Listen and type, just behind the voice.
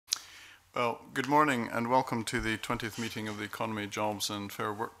Well, good morning and welcome to the 20th meeting of the Economy, Jobs and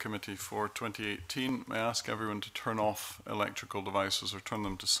Fair Work Committee for 2018. May I ask everyone to turn off electrical devices or turn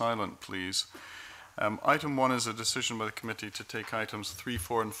them to silent, please. Item 1 is a decision by the committee to take items 3,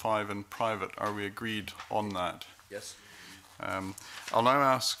 4 and 5 in private. Are we agreed on that? Yes. I'll now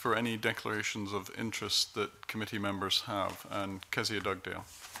ask for any declarations of interest that committee members have. And Kezia Dugdale.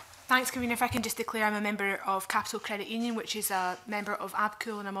 Thanks, Convener. If I can just declare I'm a member of Capital Credit Union, which is a member of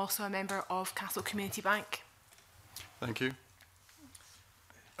ABCUL, and I'm also a member of Castle Community Bank. Thank you.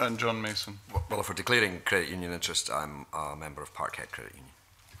 And John Mason. Well, for declaring credit union interest, I'm a member of Parkhead Credit Union.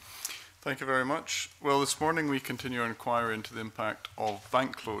 Thank you very much. Well, this morning we continue our inquiry into the impact of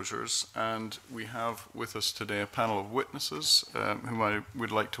bank closures, and we have with us today a panel of witnesses whom I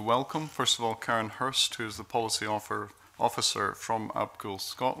would like to welcome. First of all, Karen Hurst, who is the policy officer from ABCUL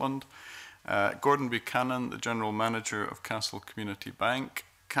Scotland, Gordon Buchanan, the General Manager of Castle Community Bank,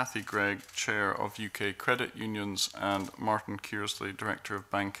 Cathy Greig, Chair of UKCreditUnions, and Martin Kearsley, Director of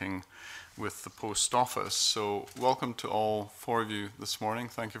Banking with the Post Office. So welcome to all four of you this morning.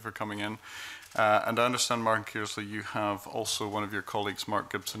 Thank you for coming in. And I understand, Martin Kearsley, you have also one of your colleagues,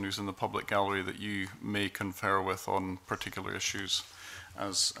 Mark Gibson, who's in the public gallery, that you may confer with on particular issues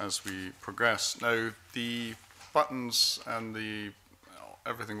as we progress. Now, the buttons and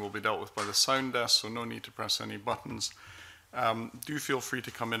everything will be dealt with by the sound desk, so no need to press any buttons. Do feel free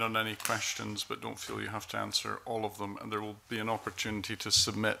to come in on any questions, but don't feel you have to answer all of them, and there will be an opportunity to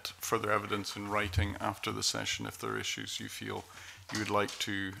submit further evidence in writing after the session if there are issues you feel you would like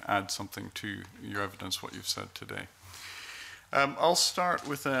to add something to your evidence, what you've said today. I'll start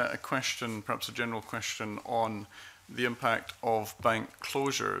with a question, perhaps a general question on the impact of bank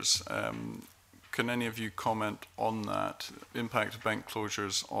closures. Can any of you comment on that, impact of bank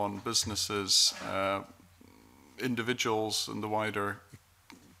closures on businesses, individuals and the wider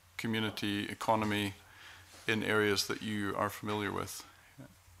community economy in areas that you are familiar with?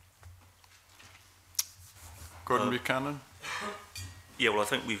 Gordon Buchanan? Yeah, well, I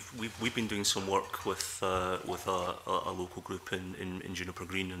think we've been doing some work with a local group in Juniper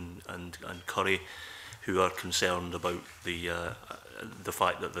Green and Curry, who are concerned about the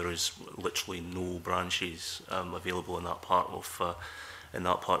fact that there is literally no branches available in that part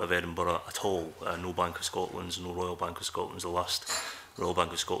of Edinburgh at all. No Bank of Scotland's, no Royal Bank of Scotland's. The last Royal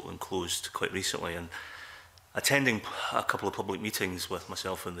Bank of Scotland closed quite recently. And attending a couple of public meetings with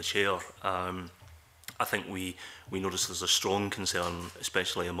myself and the chair, I think we noticed there's a strong concern,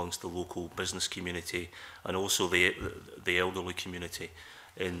 especially amongst the local business community and also the elderly community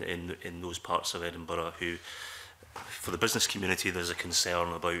in those parts of Edinburgh who, for the business community, there's a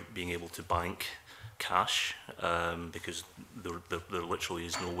concern about being able to bank cash because there literally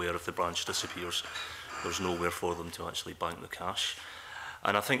is nowhere. If the branch disappears, there's nowhere for them to actually bank the cash.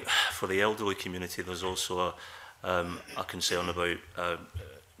 And I think for the elderly community, there's also a concern about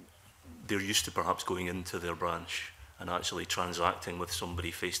they're used to perhaps going into their branch and actually transacting with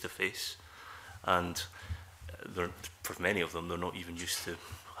somebody face to face, and for many of them, they're not even used to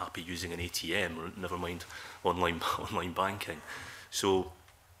happy using an ATM, or never mind online banking. So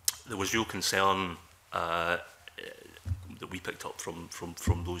there was real concern that we picked up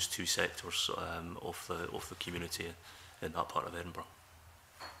from those two sectors of the community in that part of Edinburgh.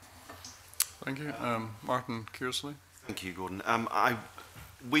 Thank you. Martin Kearsley. Thank you, Gordon.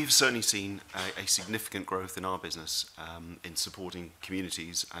 We've certainly seen a significant growth in our business in supporting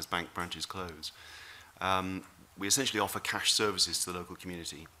communities as bank branches close. We essentially offer cash services to the local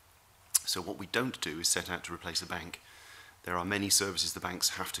community. So what we don't do is set out to replace a bank. There are many services the banks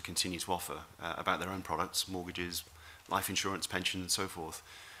have to continue to offer about their own products, mortgages, life insurance, pension, and so forth,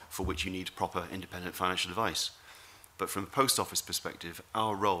 for which you need proper independent financial advice. But from a post office perspective,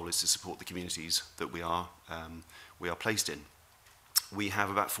 our role is to support the communities that we are placed in. We have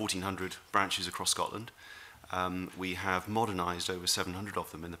about 1,400 branches across Scotland. We have modernised over 700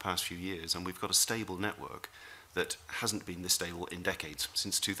 of them in the past few years, and we've got a stable network that hasn't been this stable in decades.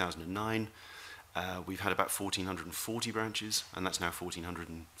 Since 2009, we've had about 1,440 branches, and that's now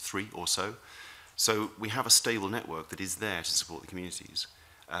 1,403 or so. So we have a stable network that is there to support the communities.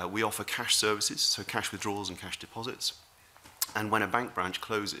 We offer cash services, so cash withdrawals and cash deposits. And when a bank branch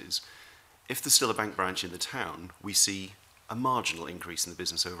closes, if there's still a bank branch in the town, we see a marginal increase in the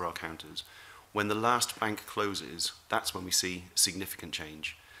business over our counters. When the last bank closes, that's when we see significant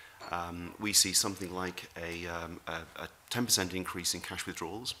change. We see something like a 10% increase in cash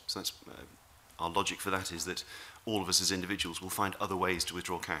withdrawals. So that's, our logic for that is that all of us as individuals will find other ways to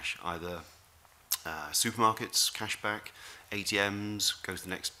withdraw cash, either supermarkets, cashback, ATMs, go to the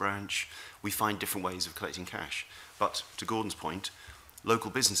next branch. We find different ways of collecting cash. But to Gordon's point,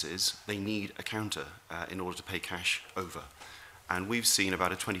 local businesses, they need a counter in order to pay cash over. And we've seen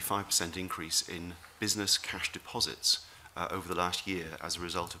about a 25% increase in business cash deposits over the last year as a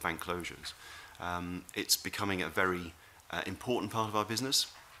result of bank closures. It's becoming a very important part of our business.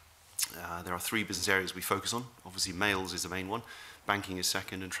 There are 3 business areas we focus on. Obviously, mails is the main one, banking is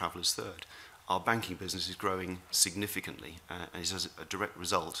second, and travel is third. Our banking business is growing significantly and is as a direct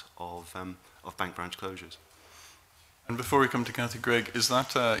result of bank branch closures. And before we come to Cathy, Greig, is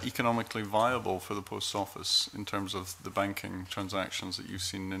that economically viable for the post office in terms of the banking transactions that you've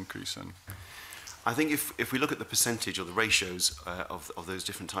seen an increase in? I think if we look at the percentage or the ratios of those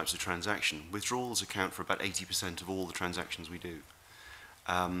different types of transaction, withdrawals account for about 80% of all the transactions we do.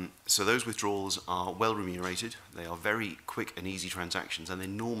 So those withdrawals are well remunerated, they are very quick and easy transactions, and they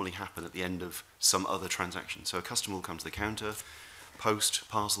normally happen at the end of some other transaction. So a customer will come to the counter, post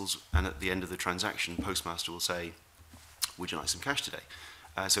parcels, and at the end of the transaction, postmaster will say, would you like some cash today?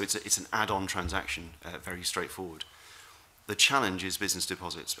 So it's an add-on transaction, very straightforward. The challenge is business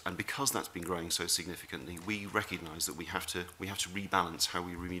deposits, and because that's been growing so significantly, we recognise that we have to rebalance how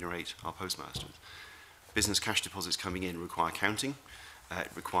we remunerate our postmasters. Business cash deposits coming in require counting, it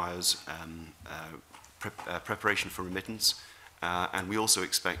requires preparation for remittance, and we also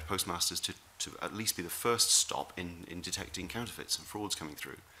expect postmasters to at least be the first stop in detecting counterfeits and frauds coming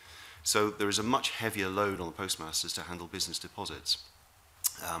through. So there is a much heavier load on the postmasters to handle business deposits.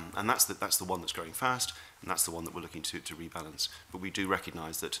 And that's the one that's growing fast, and that's the one that we're looking to rebalance. But we do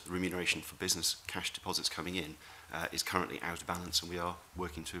recognise that the remuneration for business cash deposits coming in is currently out of balance, and we are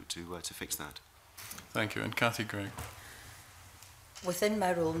working to fix that. Thank you. And Cathy, Greig. Within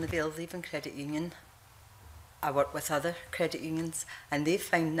my role in the Vale of Leaving Credit Union, I work with other credit unions, and they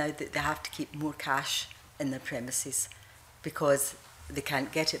find now that they have to keep more cash in their premises because they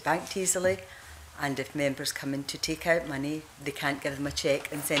can't get it banked easily, and if members come in to take out money, they can't give them a cheque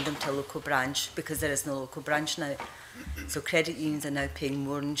and send them to a local branch because there is no local branch now. So credit unions are now paying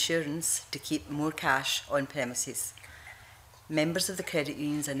more insurance to keep more cash on premises. Members of the credit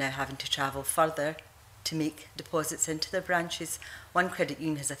unions are now having to travel further to make deposits into their branches. One credit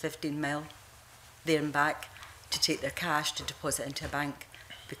union has a 15-mile there and back to take their cash to deposit into a bank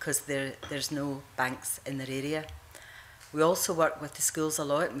because there's no banks in their area. We also work with the schools a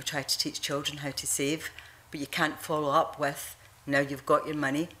lot, and we try to teach children how to save, but you can't follow up with, now you've got your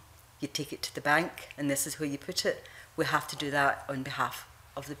money, you take it to the bank and this is where you put it. We have to do that on behalf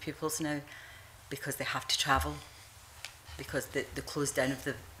of the pupils now because they have to travel, because the close down of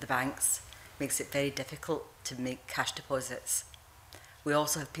the banks makes it very difficult to make cash deposits. We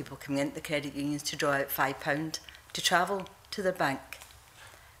also have people coming into the credit unions to draw out £5 to travel to their bank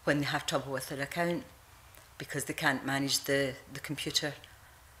when they have trouble with their account because they can't manage the computer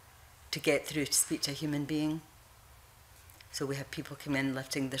to get through to speak to a human being. So we have people come in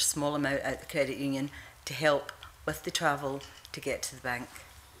lifting their small amount out the credit union to help with the travel to get to the bank.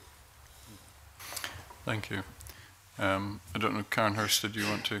 Thank you. I don't know, Karen Hurst, did you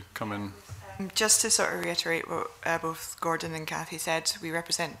want to come in? Just to sort of reiterate what both Gordon and Cathy said, we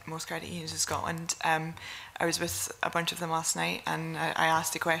represent most credit unions in Scotland. I was with a bunch of them last night and I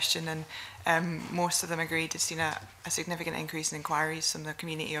asked a question, and most of them agreed to seen a significant increase in inquiries from the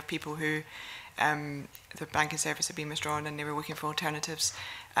community of people who the banking service had been withdrawn and they were looking for alternatives.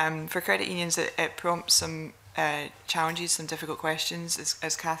 For credit unions, it prompts some challenges, some difficult questions,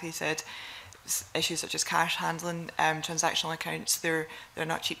 as Cathy said. Issues such as cash handling, transactional accounts, they're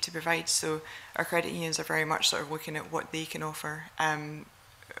not cheap to provide, so our credit unions are very much sort of looking at what they can offer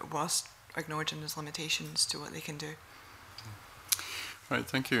whilst acknowledging those limitations to what they can do. Right,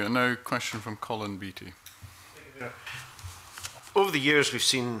 thank you. And now a question from Colin Beattie. Over the years we've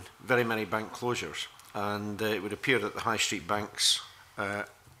seen very many bank closures, and it would appear that the high street banks are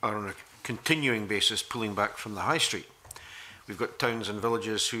on a continuing basis pulling back from the high street. We've got towns and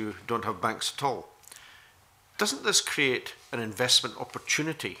villages who don't have banks at all. Doesn't this create an investment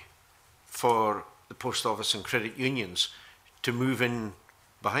opportunity for the post office and credit unions to move in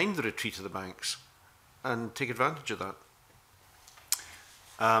behind the retreat of the banks and take advantage of that?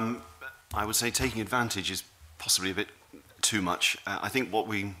 I would say taking advantage is possibly a bit too much. I think what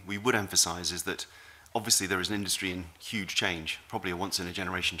we would emphasise is that obviously there is an industry in huge change, probably a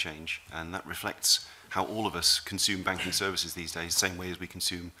once-in-a-generation change, and that reflects how all of us consume banking services these days, same way as we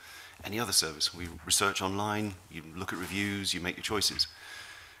consume any other service. We research online, you look at reviews, you make your choices.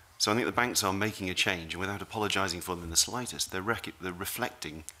 So I think the banks are making a change, and without apologising for them in the slightest, they're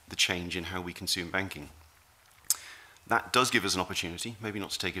reflecting the change in how we consume banking. That does give us an opportunity, maybe not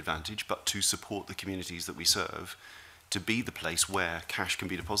to take advantage, but to support the communities that we serve, to be the place where cash can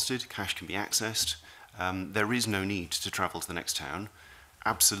be deposited, cash can be accessed. There is no need to travel to the next town.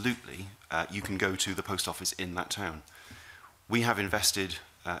 absolutely, you can go to the post office in that town. We have invested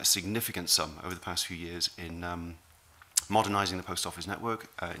a significant sum over the past few years in modernising the post office network.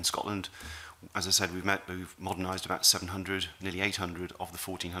 In Scotland, as I said, we've modernised about 700, nearly 800 of the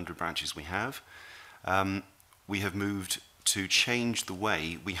 1,400 branches we have. We have moved to change the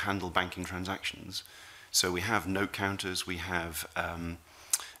way we handle banking transactions. So we have note counters, we have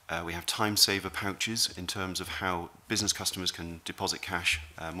time saver pouches in terms of how business customers can deposit cash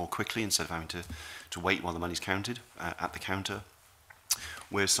more quickly instead of having to wait while the money's counted at the counter.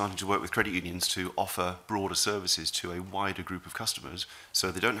 We're starting to work with credit unions to offer broader services to a wider group of customers so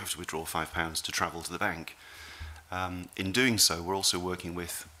they don't have to withdraw £5 to travel to the bank. In doing so, we're also working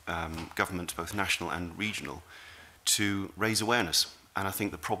with government, both national and regional, to raise awareness. And I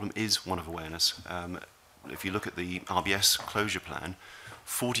think the problem is one of awareness. If you look at the RBS closure plan,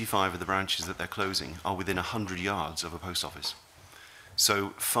 45 of the branches that they're closing are within 100 yards of a post office.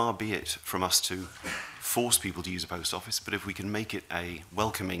 So far be it from us to force people to use a post office, but if we can make it a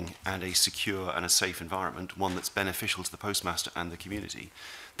welcoming and a secure and a safe environment, one that's beneficial to the postmaster and the community,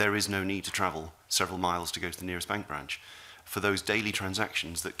 there is no need to travel several miles to go to the nearest bank branch. For those daily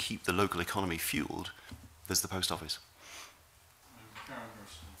transactions that keep the local economy fueled, there's the post office.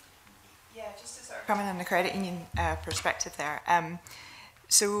 Yeah, just to sort of come in on the credit union perspective there.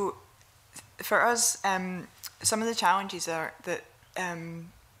 So for us, some of the challenges are that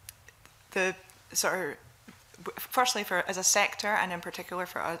the sort of, firstly, for as a sector and in particular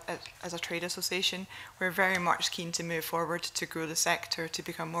for us as a trade association, we're very much keen to move forward to grow the sector, to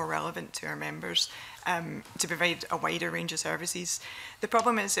become more relevant to our members, to provide a wider range of services. The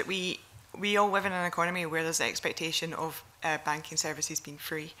problem is that we all live in an economy where there's the expectation of banking services being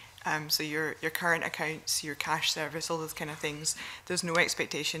free. So your current accounts, your cash service, all those kind of things, there's no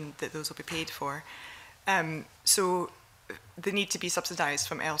expectation that those will be paid for. So they need to be subsidised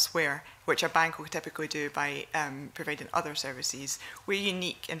from elsewhere, which a bank will typically do by providing other services. We're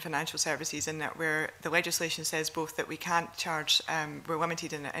unique in financial services in that where the legislation says both that we can't charge, we're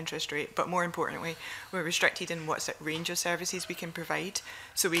limited in the interest rate, but more importantly, we're restricted in what range of services we can provide.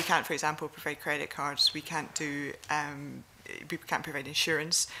 So we can't, for example, provide credit cards, we can't do we can't provide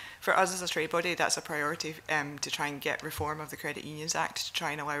insurance. For us as a trade body, that's a priority to try and get reform of the Credit Unions Act to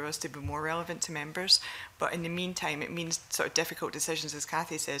try and allow us to be more relevant to members. But in the meantime, it means sort of difficult decisions, as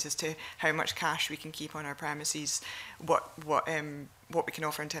Cathy says, as to how much cash we can keep on our premises, what we can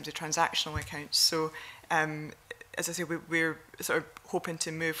offer in terms of transactional accounts. So, as I say, we're sort of hoping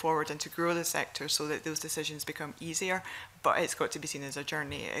to move forward and to grow the sector so that those decisions become easier. But it's got to be seen as a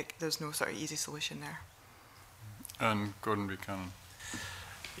journey. There's no sort of easy solution there. And Gordon Buchanan.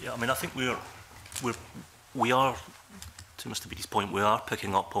 Yeah, I mean, I think we are, to Mr. Beattie's point, we are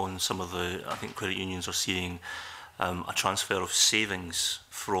picking up on some of the, I think credit unions are seeing a transfer of savings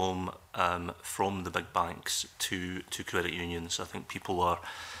from the big banks to credit unions. I think people are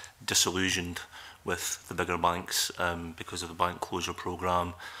disillusioned with the bigger banks because of the bank closure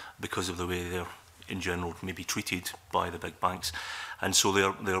programme, because of the way they're in general maybe treated by the big banks, and so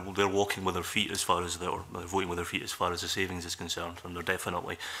they're walking with their feet as far as they're voting with their feet as far as the savings is concerned. And they're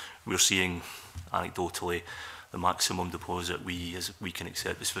definitely, we're seeing anecdotally the maximum deposit we can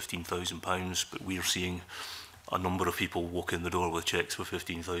accept is £15,000, but we're seeing a number of people walk in the door with cheques for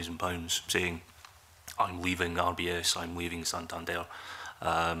 £15,000 saying, I'm leaving RBS, I'm leaving Santander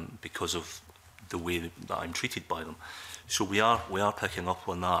because of the way that I'm treated by them. So we are picking up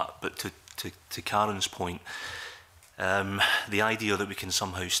on that. But to Karen's point, the idea that we can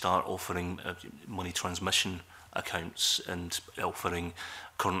somehow start offering money transmission accounts and offering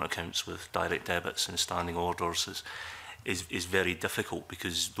current accounts with direct debits and standing orders is very difficult,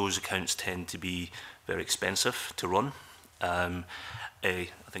 because those accounts tend to be very expensive to run. I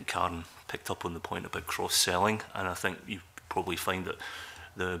think Karen picked up on the point about cross-selling, and I think you probably find that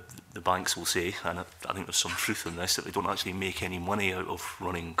the banks will say, and I think there's some truth in this, that they don't actually make any money out of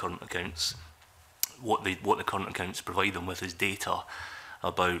running current accounts. What the current accounts provide them with is data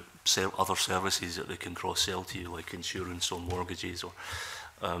about other services that they can cross-sell to you, like insurance or mortgages or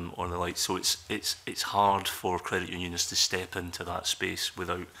the like. So it's hard for credit unions to step into that space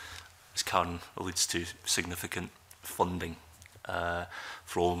without, as Karen alludes to, significant funding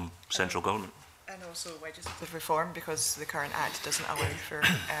from central government. And also legislative reform, because the current Act doesn't allow for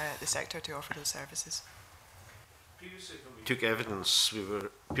the sector to offer those services. Previously, when we took evidence,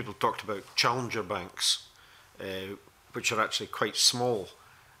 people talked about challenger banks, which are actually quite small,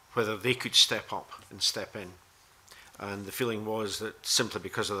 whether they could step up and step in. And the feeling was that simply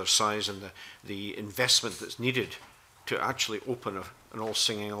because of their size and the investment that's needed to actually open an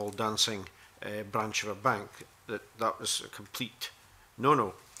all-singing, all-dancing branch of a bank, that was a complete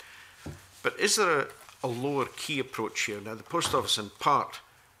no. But is there a lower key approach here? Now, the post office in part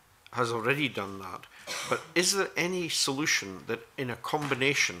has already done that, but is there any solution that in a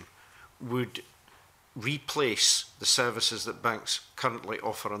combination would replace the services that banks currently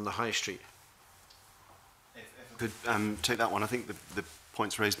offer on the high street? If I could take that one, I think the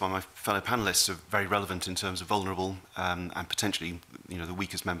points raised by my fellow panellists are very relevant in terms of vulnerable and potentially, the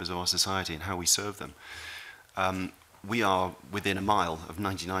weakest members of our society and how we serve them. We are within a mile of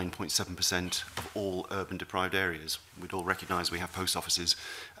 99.7% of all urban deprived areas. We'd all recognise we have post offices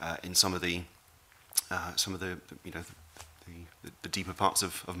in some of the deeper parts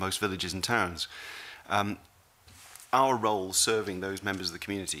of most villages and towns. Our role serving those members of the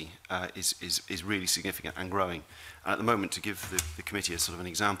community is really significant and growing. And at the moment, to give the committee a sort of an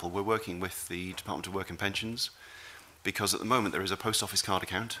example, we're working with the Department of Work and Pensions, because at the moment there is a post office card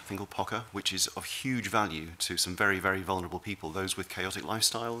account, a thing called POCA, which is of huge value to some very, very vulnerable people, those with chaotic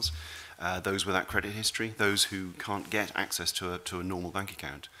lifestyles, those without credit history, those who can't get access to a normal bank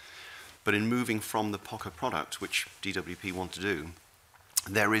account. But in moving from the POCA product, which DWP want to do,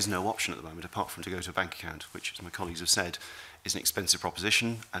 there is no option at the moment apart from to go to a bank account, which, as my colleagues have said, is an expensive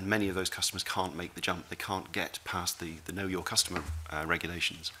proposition, and many of those customers can't make the jump. They can't get past the Know Your Customer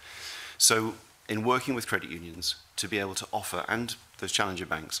regulations. So in working with credit unions to be able to offer, and those challenger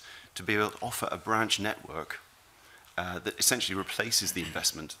banks, to be able to offer a branch network that essentially replaces the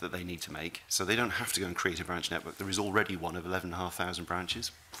investment that they need to make, so they don't have to go and create a branch network. There is already one of 11,500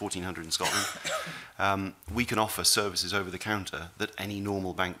 branches, 1,400 in Scotland. We can offer services over the counter that any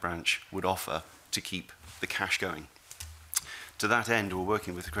normal bank branch would offer to keep the cash going. To that end, we're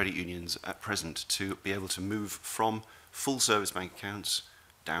working with the credit unions at present to be able to move from full service bank accounts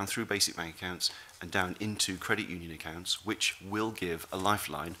down through basic bank accounts and down into credit union accounts, which will give a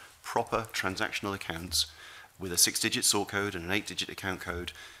lifeline, proper transactional accounts with a 6-digit sort code and an 8-digit account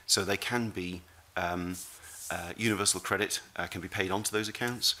code, so they can be universal credit can be paid onto those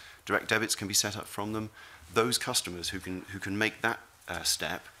accounts, direct debits can be set up from them. Those customers who can make that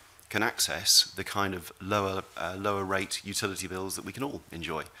step can access the kind of lower rate utility bills that we can all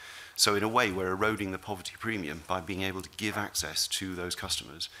enjoy. So in a way, we're eroding the poverty premium by being able to give access to those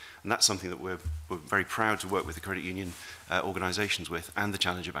customers. And that's something that we're very proud to work with the credit union organisations with and the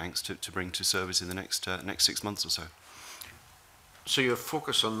challenger banks to bring to service in the next 6 months or so. So your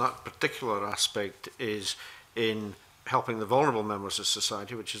focus on that particular aspect is in helping the vulnerable members of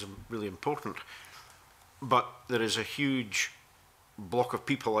society, which is really important. But there is a huge block of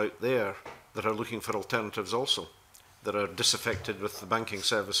people out there that are looking for alternatives also, that are disaffected with the banking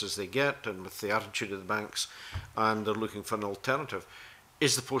services they get and with the attitude of the banks, and they're looking for an alternative.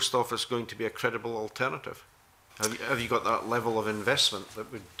 Is the post office going to be a credible alternative? Have you got that level of investment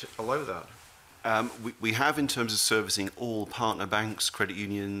that would allow that? We have, in terms of servicing all partner banks, credit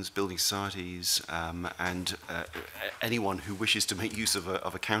unions, building societies, and anyone who wishes to make use of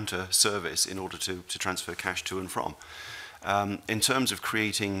a counter service in order to transfer cash to and from. In terms of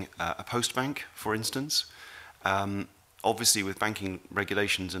creating a post bank, for instance, obviously with banking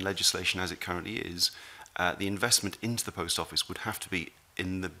regulations and legislation as it currently is, the investment into the post office would have to be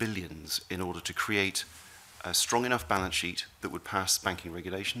in the billions in order to create a strong enough balance sheet that would pass banking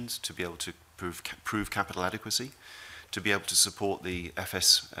regulations, to be able to prove capital adequacy, to be able to support the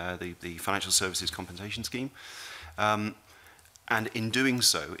the Financial Services Compensation Scheme. And in doing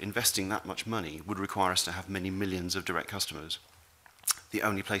so, investing that much money would require us to have many millions of direct customers. The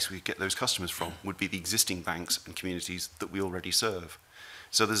only place we could get those customers from would be the existing banks and communities that we already serve.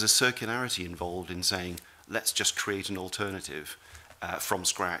 So there's a circularity involved in saying, let's just create an alternative from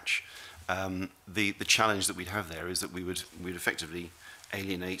scratch. The challenge that we'd have there is that we'd effectively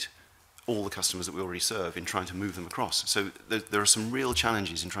alienate all the customers that we already serve in trying to move them across. So there are some real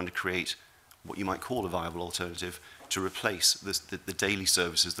challenges in trying to create what you might call a viable alternative to replace the daily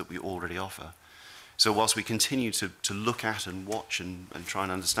services that we already offer. So whilst we continue to look at and watch and try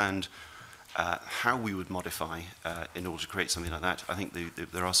and understand how we would modify in order to create something like that, I think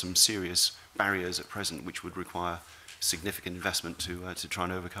there are some serious barriers at present which would require significant investment to try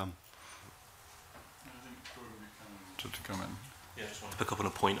and overcome. To come in. Yeah, I just want to pick up on a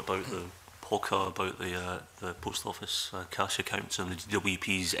point about the POCA, about the post office cash accounts and the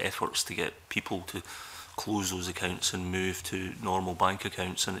DWP's efforts to get people to close those accounts and move to normal bank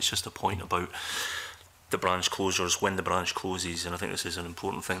accounts. And it's just a point about the branch closures, when the branch closes, and I think this is an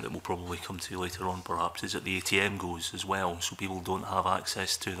important thing that we'll probably come to later on perhaps, is that the ATM goes as well, so people don't have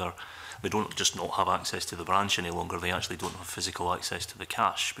access to they don't just not have access to the branch any longer, they actually don't have physical access to the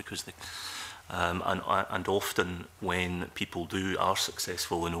cash, because they and often when people are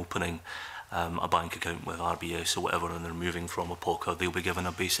successful in opening a bank account with RBS or whatever, and they're moving from a POCA, they'll be given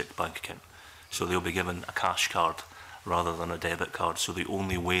a basic bank account. So they'll be given a cash card rather than a debit card. So the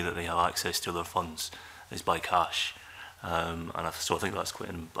only way that they have access to their funds is by cash. So I think that's quite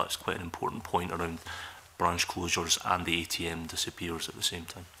an important point around branch closures, and the ATM disappears at the same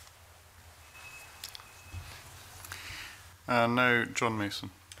time. And now, John Mason.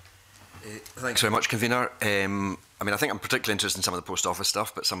 Thanks very much, Convener. I mean, I think I'm particularly interested in some of the post office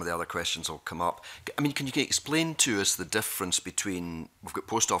stuff, but some of the other questions will come up. I mean, can you explain to us the difference between, we've got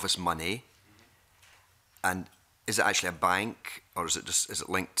post office money, and is it actually a bank, or is it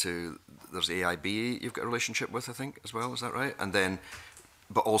linked to, there's AIB you've got a relationship with, I think, as well, is that right? And then,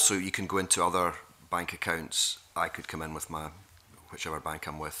 but also you can go into other bank accounts. I could come in with my, whichever bank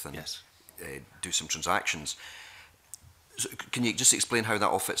I'm with, and Yes. Do some transactions. So can you just explain how that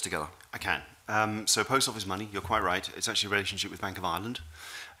all fits together? I can. So post office money, you're quite right. It's actually a relationship with Bank of Ireland.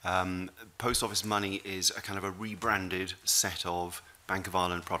 Post office money is a kind of a rebranded set of Bank of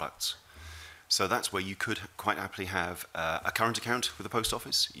Ireland products. So that's where you could quite happily have a current account with the post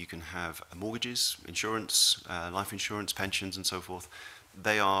office. You can have mortgages, insurance, life insurance, pensions, and so forth.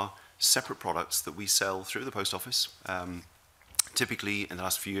 They are separate products that we sell through the post office. Typically, in the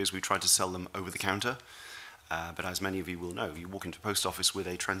last few years, we've tried to sell them over the counter. But as many of you will know, you walk into a post office with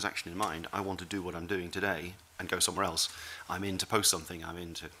a transaction in mind. I want to do what I'm doing today and go somewhere else. I'm in to post something, I'm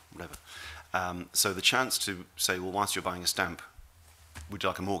in to whatever. So the chance to say, well, whilst you're buying a stamp, would you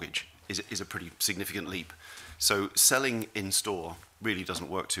like a mortgage, is a pretty significant leap. So selling in store really doesn't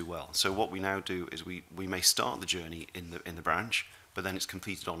work too well. So what we now do is we may start the journey in the branch, but then it's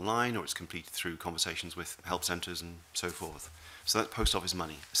completed online, or it's completed through conversations with help centres and so forth. So that's post office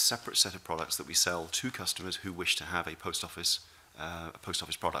money, a separate set of products that we sell to customers who wish to have a post office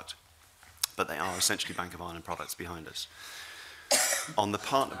product. But they are essentially Bank of Ireland products behind us. On the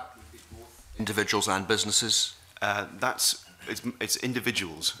partner, Individuals and businesses? it's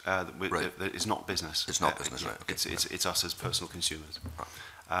individuals. Right. It's not business. It's not business, right? Okay. It's us as personal consumers.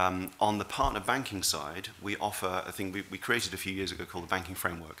 On the partner banking side, we offer a thing we created a few years ago called the Banking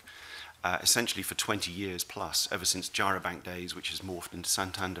Framework. Essentially for 20 years plus, ever since Gyrobank days, which has morphed into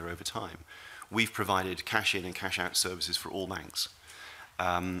Santander over time, we've provided cash in and cash out services for all banks.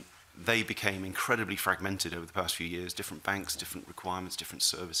 They became incredibly fragmented over the past few years, different banks, different requirements, different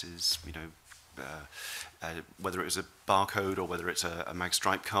services, you know, whether it was a barcode or whether it's a mag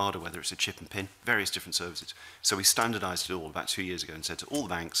stripe card or whether it's a chip and pin, various different services. So we standardized it all about 2 years ago and said to all the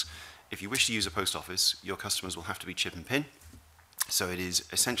banks, if you wish to use a post office, your customers will have to be chip and pin. So it is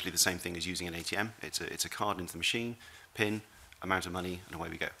essentially the same thing as using an ATM. It's a card into the machine, pin, amount of money, and away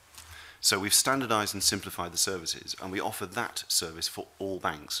we go. So we've standardized and simplified the services, and we offer that service for all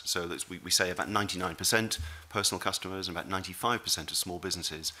banks. So that we say about 99% personal customers and about 95% of small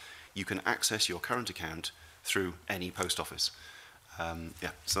businesses, you can access your current account through any post office.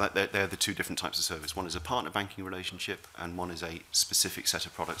 So they're the two different types of service. One is a partner banking relationship, and one is a specific set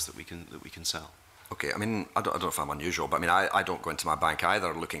of products that we can sell. Okay, I mean, I don't know if I'm unusual, but I mean, I don't go into my bank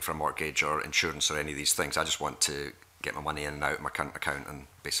either looking for a mortgage or insurance or any of these things. I just want to get my money in and out of my current account, and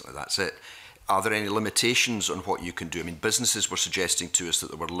basically that's it. Are there any limitations on what you can do? I mean, businesses were suggesting to us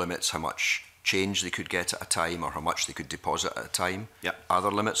that there were limits how much change they could get at a time or how much they could deposit at a time. Yep. Are there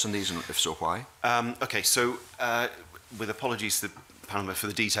limits on these, and if so, why? Okay, so with apologies to the panel for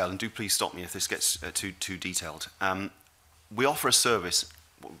the detail, and do please stop me if this gets too detailed. We offer a service,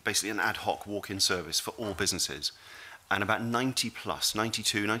 basically an ad hoc walk-in service for all businesses, and about 92,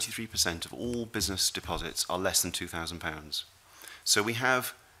 93% of all business deposits are less than £2,000. So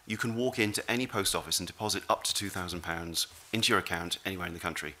you can walk into any post office and deposit up to £2,000 into your account anywhere in the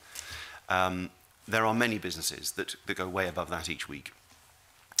country. There are many businesses that go way above that each week.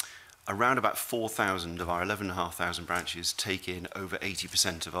 Around about 4,000 of our 11,500 branches take in over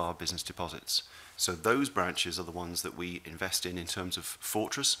 80% of our business deposits. So those branches are the ones that we invest in terms of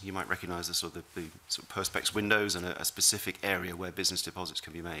fortress. You might recognise the sort of perspex windows and a specific area where business deposits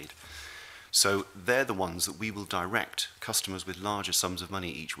can be made. So they're the ones that we will direct customers with larger sums of money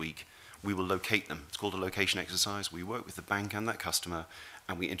each week. We will locate them. It's called a location exercise. We work with the bank and that customer,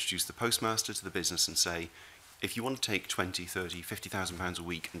 and we introduce the postmaster to the business and say, if you want to take 20, 30, 50,000 pounds a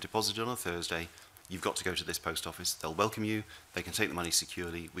week and deposit it on a Thursday, you've got to go to this post office. They'll welcome you. They can take the money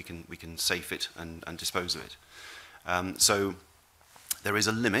securely. We can safe it and dispose of it. So there is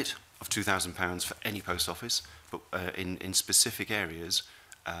a limit of £2,000 for any post office, but in specific areas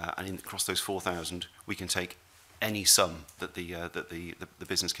and across those 4,000, we can take any sum that the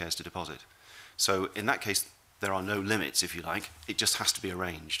business cares to deposit. So in that case, there are no limits, if you like. It just has to be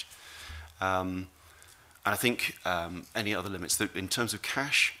arranged. And I think any other limits, in terms of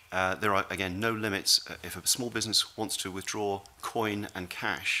cash, there are, again, no limits. If a small business wants to withdraw coin and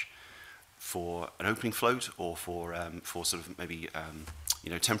cash for an opening float, or for sort of maybe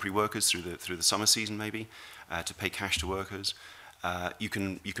temporary workers through the summer season, maybe to pay cash to workers, you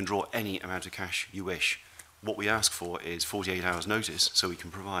can draw any amount of cash you wish. What we ask for is 48 hours notice, so we can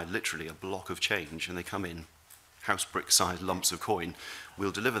provide literally a block of change, and they come in house brick sized lumps of coin.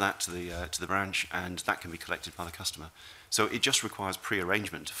 We'll deliver that to the branch, and that can be collected by the customer. So it just requires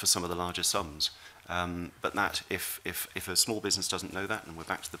pre-arrangement for some of the larger sums. But that, if a small business doesn't know that, and we're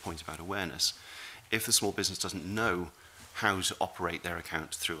back to the point about awareness, if the small business doesn't know how to operate their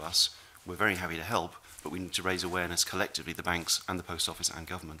account through us, we're very happy to help, but we need to raise awareness collectively, the banks and the post office and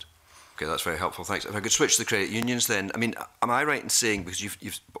government. Okay, that's very helpful, thanks. If I could switch to the credit unions then, I mean, am I right in saying, because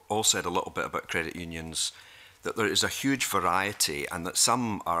you've all said a little bit about credit unions, that there is a huge variety, and that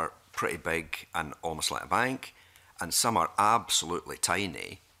some are pretty big and almost like a bank, and some are absolutely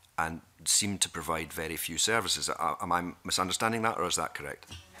tiny and seem to provide very few services? Am I misunderstanding that, or is that correct?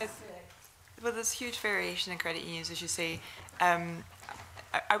 Well, there's huge variation in credit unions, as you say.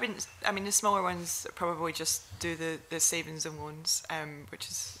 I wouldn't. I mean, the smaller ones probably just do the savings and loans, which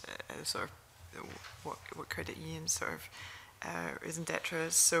is sort of what credit unions sort of is in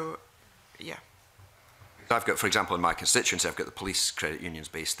detra. So, yeah. I've got, for example, in my constituency, I've got the police credit unions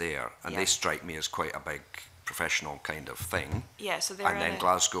based there, and yeah. They strike me as quite a big professional kind of thing. Yeah, so they're. And then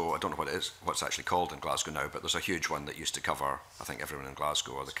Glasgow, I don't know what it is, what's actually called in Glasgow now, but there's a huge one that used to cover, I think, everyone in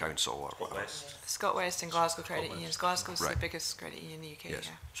Glasgow or the council or whatever. Scott West and Glasgow credit unions. Glasgow's the biggest credit union in the UK. Yes.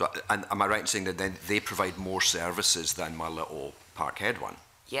 Yeah. So, and am I right in saying that then they provide more services than my little Parkhead one?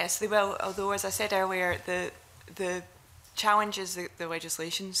 Yes, they will. Although, as I said earlier, the challenge is the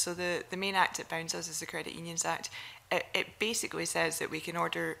legislation. So the main act that bounds us is the Credit Unions Act. It basically says that we can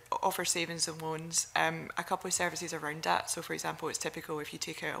offer savings and loans, a couple of services around that. So, for example, it's typical if you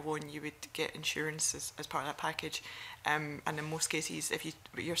take out a loan, you would get insurance as part of that package. And in most cases,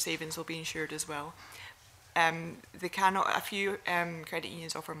 your savings will be insured as well. A few credit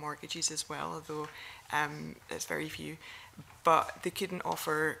unions offer mortgages as well, although it's very few. But they couldn't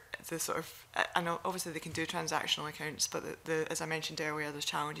offer the sort of, and obviously they can do transactional accounts, but as I mentioned earlier, there's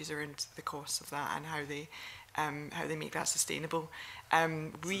challenges around the costs of that and how they make that sustainable.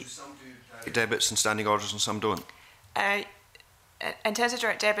 Some do debits and standing orders and some don't? In terms of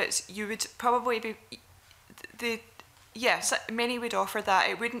direct debits, you would probably be, yes, many would offer that.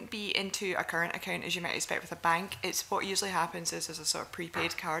 It wouldn't be into a current account as you might expect with a bank. It's what usually happens is there's a sort of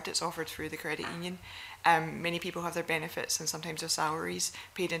prepaid card that's offered through the credit union. Many people have their benefits and sometimes their salaries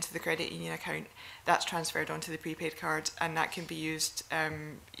paid into the credit union account. That's transferred onto the prepaid card, and that can be used.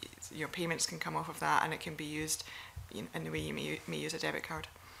 Payments can come off of that, and it can be used in the way you may use a debit card.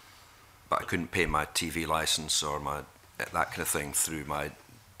 But I couldn't pay my TV license or that kind of thing through my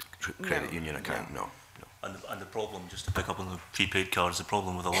credit union account. No. And the problem, just to pick up on the prepaid cards, the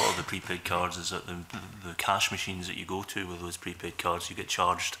problem with a lot of the prepaid cards is that the cash machines that you go to with those prepaid cards, you get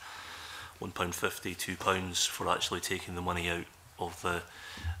charged £1.50, £2 for actually taking the money out of that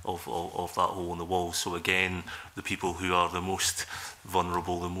hole in the wall. So again, the people who are the most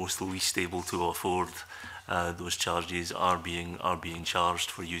vulnerable, the most least able to afford those charges are being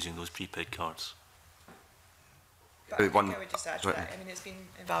charged for using those prepaid cards. But I would just add to that. I mean, it's been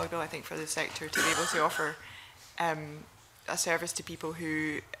invaluable, I think, for the sector to be able to offer a service to people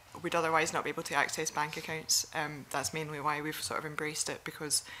who would otherwise not be able to access bank accounts. That's mainly why we've sort of embraced it,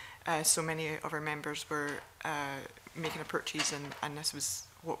 because so many of our members were making a purchase, and this was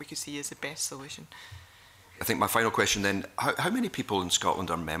what we could see as the best solution. I think my final question then, how many people in Scotland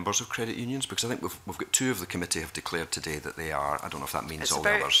are members of credit unions? Because I think we've got 2 of the committee have declared today that they are. I don't know if that means all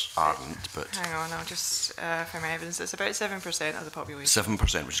the others aren't, but... Hang on, I'll just find my evidence. It's about 7% of the population.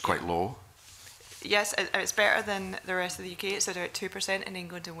 7%, which is quite low. Yes, it's better than the rest of the UK. It's about 2% in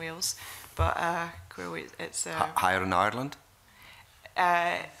England and Wales, but clearly it's... higher in Ireland?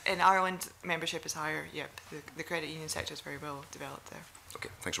 In Ireland, membership is higher, yep. The credit union sector is very well developed there. Okay,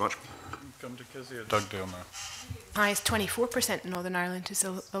 thanks so much. Come to Cathy or Dugdale now. Hi, it's 24% in Northern Ireland is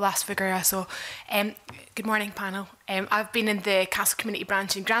the last figure I saw. Good morning, panel. I've been in the Castle Community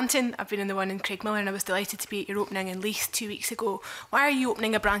branch in Granton. I've been in the one in Craigmillar, and I was delighted to be at your opening in Leith 2 weeks ago. Why are you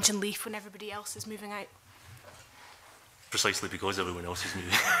opening a branch in Leith when everybody else is moving out? Precisely because everyone else is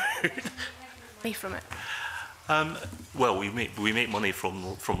moving out. Money from it? Well, we make money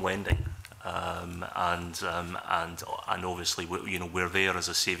from lending. And obviously we're there as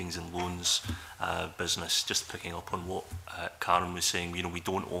a savings and loans business. Just picking up on what Karen was saying, we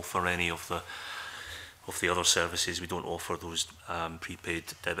don't offer any of the other services. We don't offer those prepaid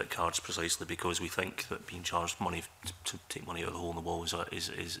debit cards precisely because we think that being charged money to take money out of the hole in the wall is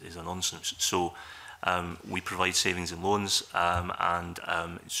a nonsense. So we provide savings and loans, and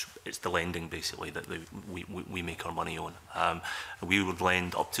it's the lending basically that we make our money on. We would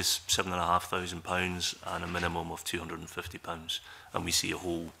lend up to £7,500 and a minimum of £250, and we see a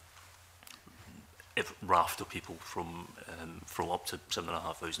whole raft of people from up to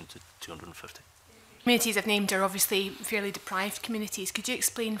 £7,500 to £250. Communities I've named are obviously fairly deprived communities. Could you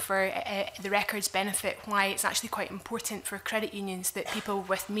explain for the record's benefit why it's actually quite important for credit unions that people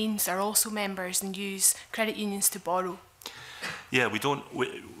with means are also members and use credit unions to borrow? Yeah,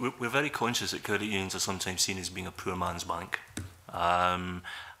 we're very conscious that credit unions are sometimes seen as being a poor man's bank, and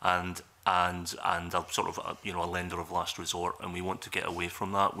a sort of a lender of last resort, and we want to get away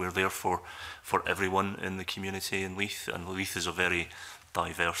from that. We're there for everyone in the community in Leith, and Leith is a very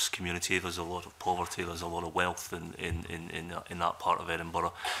diverse community. There's a lot of poverty, there's a lot of wealth in that part of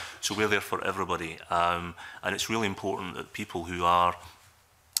Edinburgh. So we're there for everybody, and it's really important that people who are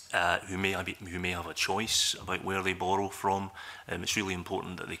who may have a choice about where they borrow from, it's really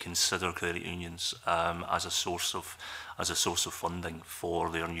important that they consider credit unions as a source of funding for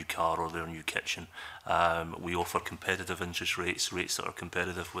their new car or their new kitchen. We offer competitive interest rates that are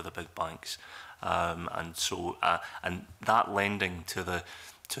competitive with the big banks. And so, and that lending to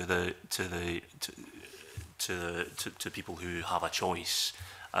people who have a choice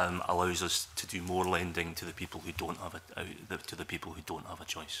allows us to do more lending to the people who don't have a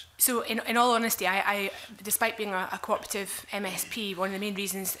choice. So, in all honesty, I despite being a cooperative MSP, one of the main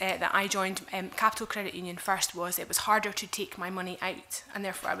reasons that I joined Capital Credit Union first was it was harder to take my money out, and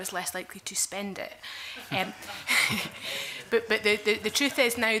therefore I was less likely to spend it. But the truth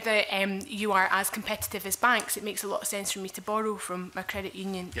is now that you are as competitive as banks, it makes a lot of sense for me to borrow from my credit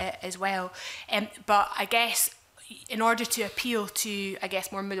union as well. But I guess in order to appeal to, I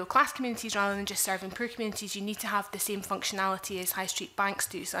guess, more middle class communities rather than just serving poor communities, you need to have the same functionality as high street banks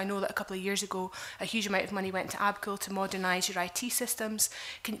do. So I know that a couple of years ago, a huge amount of money went to ABCUL to modernise your IT systems.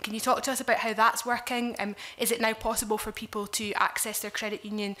 Can you talk to us about how that's working? Is it now possible for people to access their credit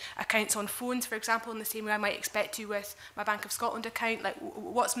union accounts on phones, for example, in the same way I might expect to with my Bank of Scotland account? Like,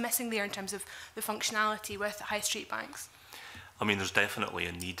 what's missing there in terms of the functionality with high street banks? I mean, there's definitely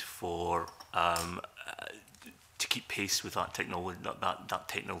a need for to keep pace with that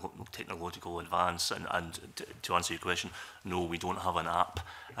technological advance, and to answer your question, no, we don't have an app.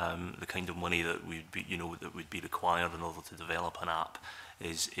 The kind of money that would be required in order to develop an app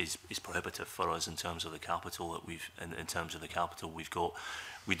is prohibitive for us in terms of the capital that we've got.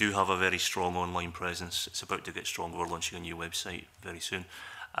 We do have a very strong online presence. It's about to get stronger. We're launching a new website very soon,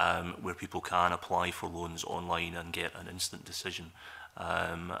 where people can apply for loans online and get an instant decision.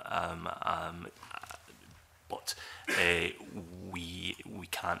 But we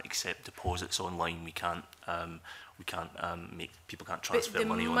can't accept deposits online. People can't transfer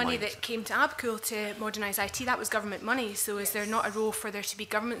money online. The money that came to ABCUL to modernise IT, that was government money. So is there not a role for there to be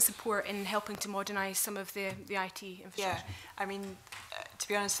government support in helping to modernise some of the IT infrastructure? Yeah, I mean, to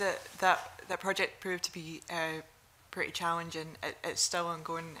be honest, that project proved to be pretty challenging. It's still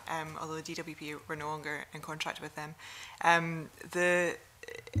ongoing, although the DWP we're no longer in contract with them.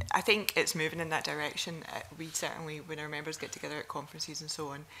 I think it's moving in that direction. We certainly, when our members get together at conferences and so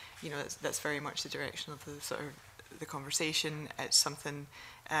on, that's very much the direction of the sort of the conversation. It's something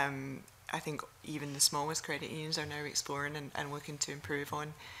I think even the smallest credit unions are now exploring and looking to improve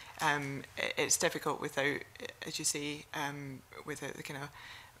on. It's difficult without, as you say, without the kind of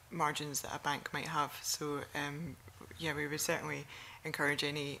margins that a bank might have. So yeah, we would certainly encourage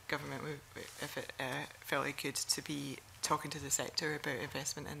any government, if it felt it could, to be talking to the sector about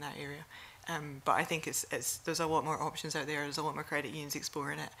investment in that area. But I think there's a lot more options out there. There's a lot more credit unions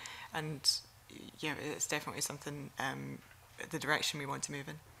exploring it, and yeah, it's definitely something, the direction we want to move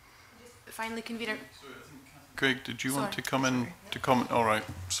in. Finally, convener. Greig, did you want to come in to comment? All right,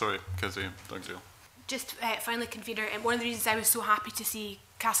 sorry, Cathy, Dugdale. Just finally, convener, and one of the reasons I was so happy to see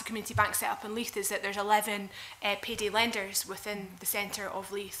Castle Community Bank set up in Leith is that there's 11 payday lenders within the centre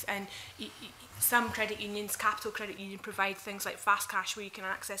of Leith, and some credit unions, Capital Credit Union, provide things like fast cash where you can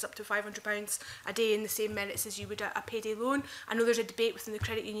access up to £500 a day in the same merits as you would a payday loan. I know there's a debate within the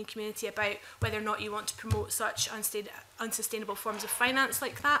credit union community about whether or not you want to promote such unsustainable forms of finance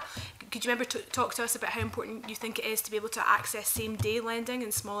like that. Could you remember talk to us about how important you think it is to be able to access same-day lending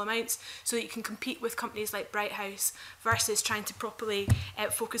in small amounts so that you can compete with companies like Bright House versus trying to properly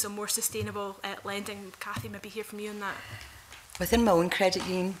focus on more sustainable lending? Cathy, maybe hear from you on that. Within my own credit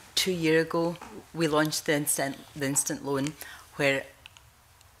union, 2 years ago, we launched the instant loan, where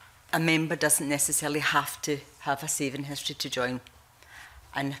a member doesn't necessarily have to have a saving history to join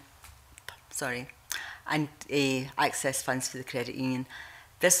and access funds for the credit union.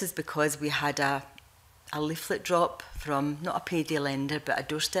 This is because we had a leaflet drop from not a payday lender but a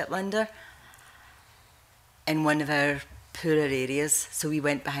doorstep lender in one of our poorer areas, so we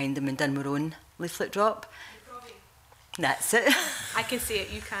went behind them and done our own leaflet drop. That's it. I can see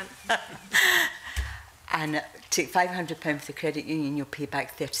it, you can't. And take £500 for the credit union, you'll pay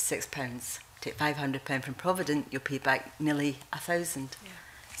back £36. Take £500 from Provident, you'll pay back nearly £1,000. Yeah.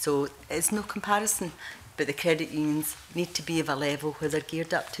 So it's no comparison, but the credit unions need to be of a level where they're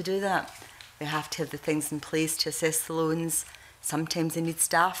geared up to do that. They have to have the things in place to assess the loans. Sometimes they need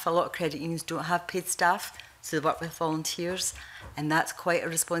staff. A lot of credit unions don't have paid staff, so they work with volunteers, and that's quite a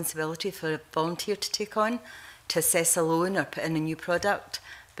responsibility for a volunteer to take on, to assess a loan or put in a new product.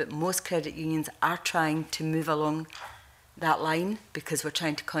 But most credit unions are trying to move along that line because we're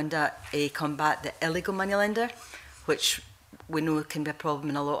trying to combat the illegal money lender, which we know can be a problem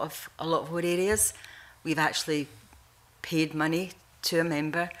in a lot of our areas. We've actually paid money to a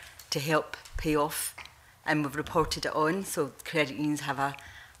member to help pay off, and we've reported it on. So credit unions have a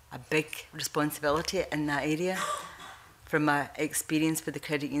big responsibility in that area. From my experience with the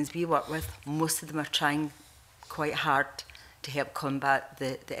credit unions we work with, most of them are trying quite hard to help combat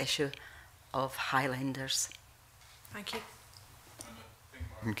the issue of high lenders. Thank you.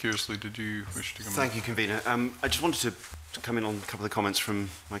 And Kearsley, did you wish to come Thank you, Convener. I just wanted to come in on a couple of comments from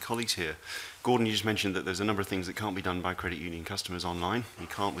my colleagues here. Gordon, you just mentioned that there's a number of things that can't be done by credit union customers online. You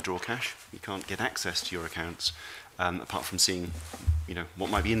can't withdraw cash. You can't get access to your accounts, apart from seeing,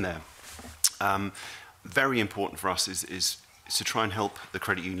 what might be in there. Very important for us is to try and help the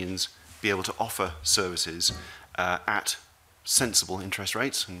credit unions be able to offer services at sensible interest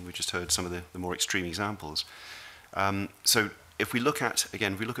rates, and we just heard some of the more extreme examples. So if we look at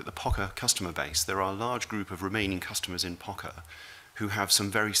the POCA customer base, there are a large group of remaining customers in POCA who have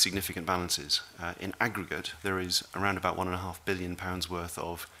some very significant balances. In aggregate, there is around about £1.5 billion worth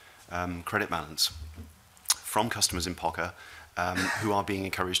of credit balance from customers in POCA who are being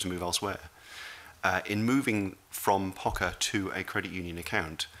encouraged to move elsewhere. In moving from POCA to a credit union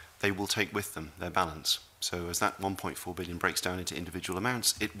account, they will take with them their balance. So as that 1.4 billion breaks down into individual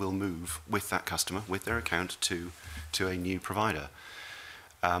amounts, it will move with that customer, with their account, to a new provider.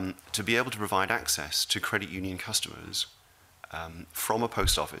 To be able to provide access to credit union customers from a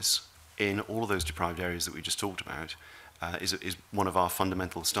post office in all of those deprived areas that we just talked about is one of our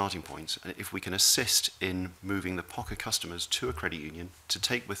fundamental starting points. And if we can assist in moving the POCA customers to a credit union to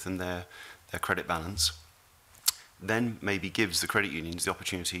take with them their credit balance, then maybe gives the credit unions the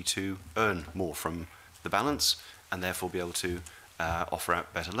opportunity to earn more from the balance and therefore be able to offer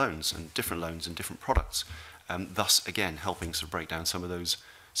out better loans and different products, thus again helping to break down some of those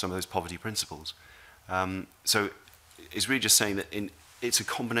poverty principles. So it's really just saying that it's a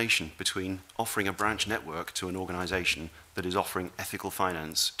combination between offering a branch network to an organisation that is offering ethical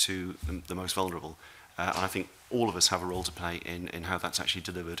finance to the most vulnerable, and I think all of us have a role to play in how that's actually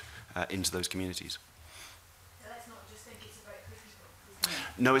delivered into those communities.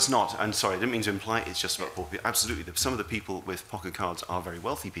 No, it's not. And sorry, I didn't mean to imply it's just about poor people. Absolutely, some of the people with pocket cards are very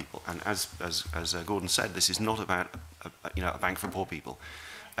wealthy people, and as Gordon said, this is not about a bank for poor people.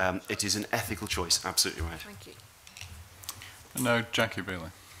 It is an ethical choice. Absolutely right. Thank you. And now Jackie Bailey.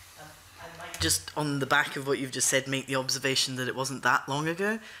 Just on the back of what you've just said, make the observation that it wasn't that long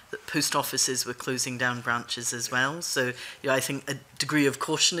ago that post offices were closing down branches as well. So I think a degree of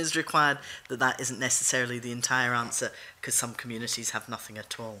caution is required that isn't necessarily the entire answer, because some communities have nothing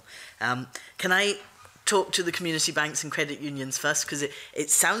at all. Can I talk to the community banks and credit unions first? Because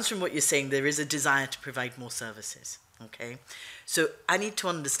it sounds from what you're saying there is a desire to provide more services. Okay, so I need to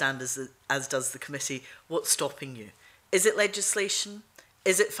understand, as does the committee, what's stopping you. Is it legislation?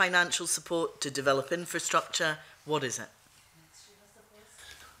 Is it financial support to develop infrastructure? What is it?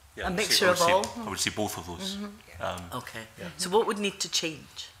 Yeah, a mixture of all? I would say both of those. Mm-hmm. Okay. Yeah. So what would need to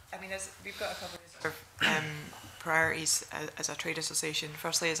change? I mean, we've got a couple of priorities as a trade association.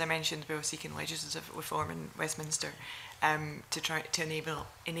 Firstly, as I mentioned, we were seeking legislative reform in Westminster to try to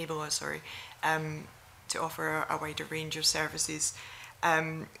enable us, to offer a wider range of services.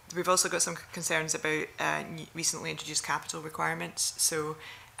 We've also got some concerns about recently introduced capital requirements. So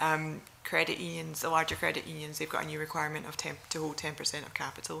credit unions, the larger credit unions, they've got a new requirement of to hold 10% of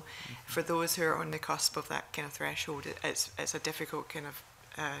capital. Mm-hmm. For those who are on the cusp of that kind of threshold, it's a difficult kind of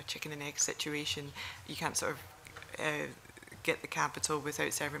chicken and egg situation. You can't sort of get the capital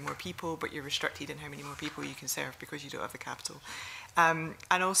without serving more people, but you're restricted in how many more people you can serve because you don't have the capital. And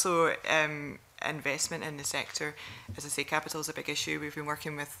also, investment in the sector. As I say, capital is a big issue. We've been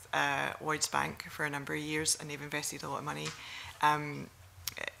working with Lloyds Bank for a number of years, and they've invested a lot of money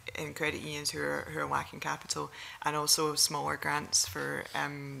in credit unions who are lacking capital, and also smaller grants for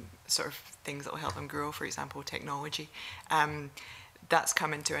sort of things that will help them grow, for example, technology. That's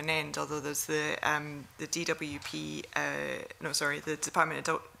coming to an end, although there's the DWP, the Department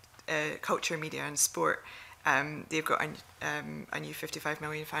of Culture, Media and Sport. They've got a new 55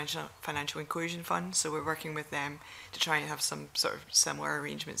 million financial inclusion fund, so we're working with them to try and have some sort of similar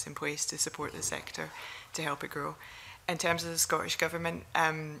arrangements in place to support the sector to help it grow. In terms of the Scottish Government,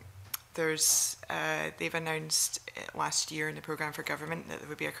 they've announced last year in the programme for government that there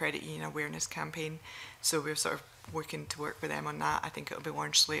would be a credit union awareness campaign, so we're sort of working to work with them on that. I think it'll be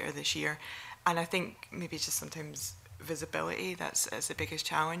launched later this year, and I think maybe just sometimes visibility, that's the biggest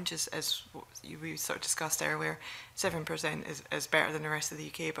challenge, as we sort of discussed earlier. 7% is better than the rest of the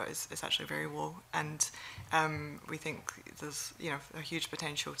UK, but it's actually very low, and we think there's a huge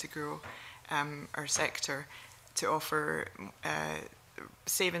potential to grow our sector, to offer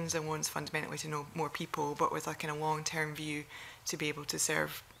savings and loans fundamentally to know more people, but with a kind of long-term view to be able to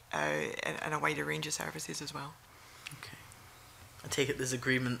serve in a wider range of services as well. Okay. I take it there's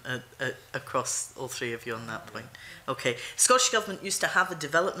agreement across all three of you on that point. Okay. Scottish Government used to have a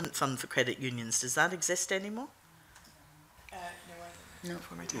development fund for credit unions. Does that exist anymore? No,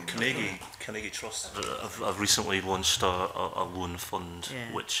 for my time. Carnegie Trust have recently launched a loan fund,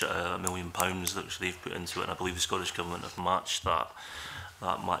 which £1 million that they've put into it, and I believe the Scottish Government have matched that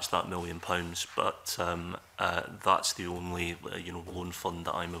 £1 million. But that's the only loan fund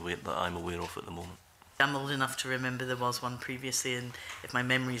that I'm aware of at the moment. I'm old enough to remember there was one previously, and if my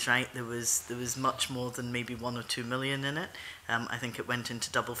memory's right, there was much more than maybe 1 or 2 million in it. I think it went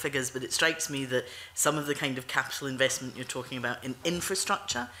into double figures, but it strikes me that some of the kind of capital investment you're talking about in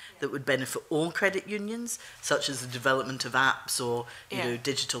infrastructure that would benefit all credit unions, such as the development of apps or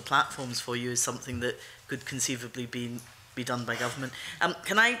digital platforms for you, is something that could conceivably be done by government.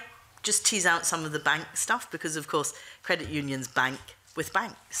 Can I just tease out some of the bank stuff? Because of course credit unions bank with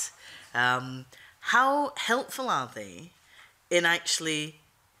banks. How helpful are they in actually,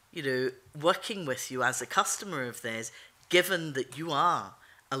 working with you as a customer of theirs, given that you are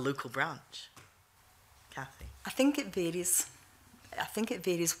a local branch? Cathy? I think it varies. I think it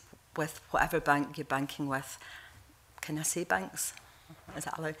varies with whatever bank you're banking with. Can I say banks? Is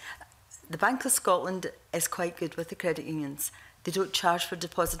that allowed? The Bank of Scotland is quite good with the credit unions. They don't charge for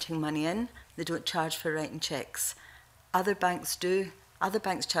depositing money in. They don't charge for writing cheques. Other banks do. Other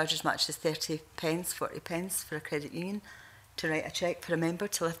banks charge as much as 30 pence, 40 pence for a credit union to write a cheque for a member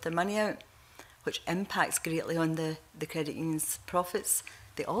to lift their money out, which impacts greatly on the credit union's profits.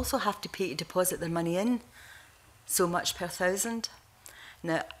 They also have to pay to deposit their money in, so much per thousand.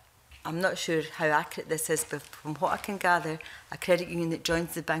 Now, I'm not sure how accurate this is, but from what I can gather, a credit union that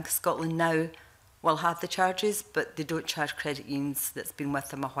joins the Bank of Scotland now will have the charges, but they don't charge credit unions that's been with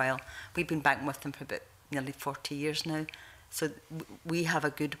them a while. We've been banking with them for about nearly 40 years now. So we have a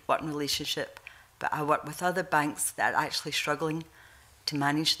good working relationship, but I work with other banks that are actually struggling to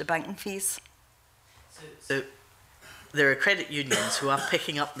manage the banking fees. So there are credit unions who are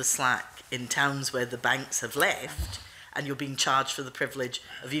picking up the slack in towns where the banks have left, and you're being charged for the privilege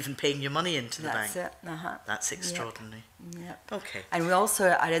of even paying your money into the bank. That's it. That's extraordinary. Yep. Okay. And we also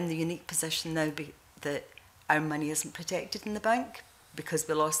are in the unique position now that our money isn't protected in the bank because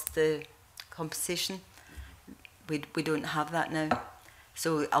we lost the compensation. We don't have that now.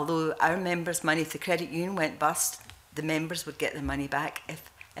 So although our members' money, if the credit union went bust, the members would get their money back. If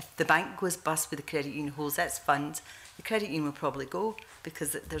the bank goes bust with the credit union holds its funds, the credit union will probably go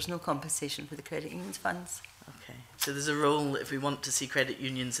because there's no compensation for the credit union's funds. Okay. So there's a role, if we want to see credit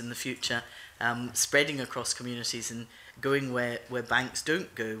unions in the future spreading across communities and going where banks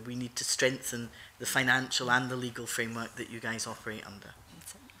don't go, we need to strengthen the financial and the legal framework that you guys operate under.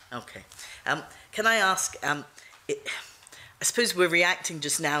 Okay. Can I ask, I suppose we're reacting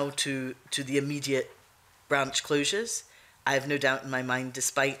just now to the immediate branch closures. I have no doubt in my mind,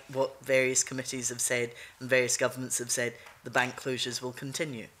 despite what various committees have said and various governments have said, the bank closures will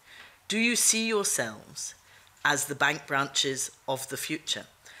continue. Do you see yourselves as the bank branches of the future?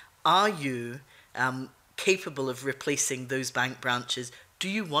 Are you capable of replacing those bank branches? Do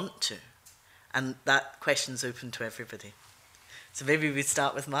you want to? And that question's open to everybody. So maybe we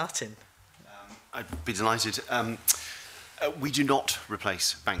start with Martin. I'd be delighted. We do not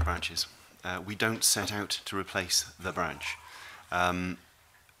replace bank branches. We don't set out to replace the branch. In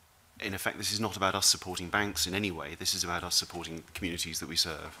effect, this is not about us supporting banks in any way. This is about us supporting communities that we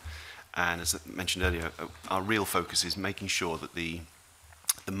serve. And as I mentioned earlier, our real focus is making sure that the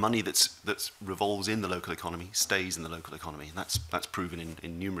the money that revolves in the local economy stays in the local economy, and that's proven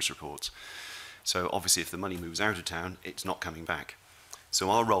in numerous reports. So obviously, if the money moves out of town, it's not coming back. So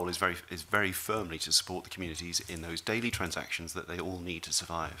our role is very firmly to support the communities in those daily transactions that they all need to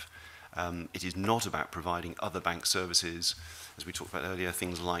survive. It is not about providing other bank services, as we talked about earlier,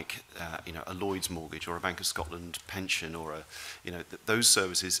 things like a Lloyd's mortgage or a Bank of Scotland pension, or those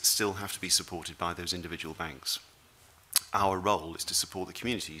services still have to be supported by those individual banks. Our role is to support the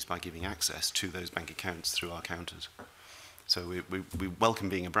communities by giving access to those bank accounts through our counters. So we welcome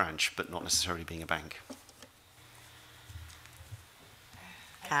being a branch, but not necessarily being a bank.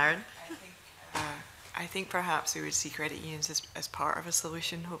 Karen? I think perhaps we would see credit unions as part of a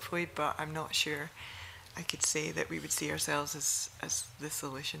solution, hopefully, but I'm not sure I could say that we would see ourselves as the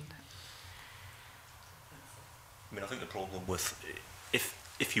solution. I mean, I think the problem with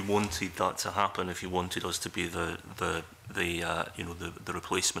if you wanted that to happen, if you wanted us to be the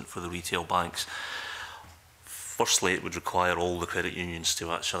replacement for the retail banks, firstly, it would require all the credit unions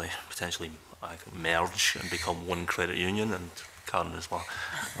to actually potentially merge and become one credit union, and Karen as well.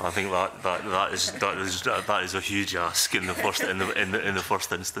 I think that is a huge ask in the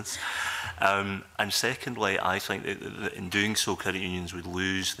first instance. And secondly, I think that in doing so, credit unions would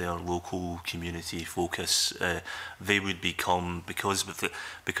lose their local community focus. They would become, because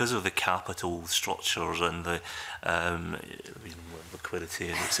of the capital structures and the liquidity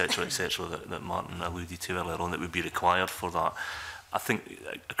and etc. that Martin alluded to earlier on, that would be required for that. I think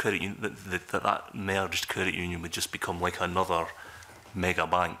a credit union, that merged credit union would just become like another mega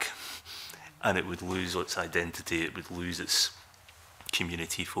bank, and it would lose its identity. It would lose its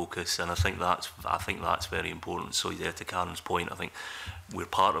community focus, and I think that's very important. So yeah, to Karen's point, I think we're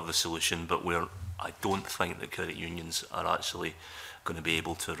part of the solution, but I don't think that credit unions are actually going to be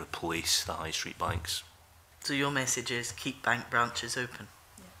able to replace the high street banks. So your message is keep bank branches open?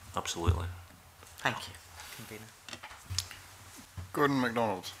 Yeah. Absolutely. Thank you, Convener. Gordon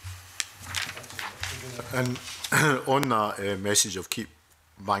MacDonald. And on that message of keep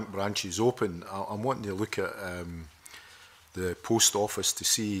bank branches open, I'm wanting to look at the post office to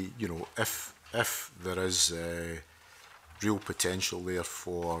see, if there is real potential there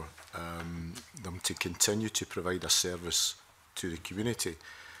for them to continue to provide a service to the community.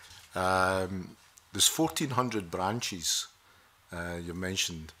 There's 1,400 branches you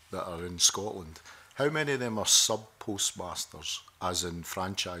mentioned that are in Scotland. How many of them are sub-postmasters, as in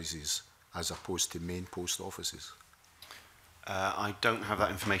franchises, as opposed to main post offices? I don't have that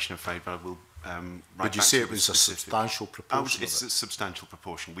information, I'm afraid, but I will write. Would you say it was a substantial proportion? It's a substantial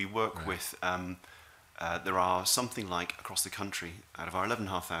proportion. We work with, there are something like, across the country, out of our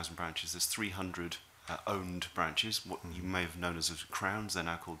 11,500 branches, there's 300 owned branches, what you may have known as Crowns. They're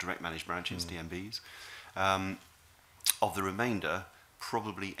now called direct managed branches, DMBs. Of the remainder,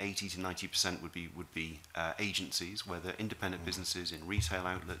 probably 80 to 90% would be agencies, where they're independent businesses in retail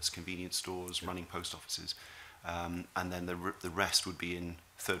outlets, convenience stores, running post offices, and then the rest would be in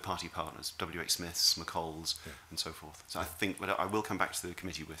third-party partners, WH Smiths, McCall's, and so forth. So I think I will come back to the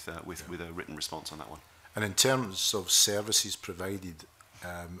committee with a written response on that one. And in terms of services provided,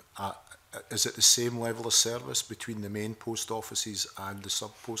 is it the same level of service between the main post offices and the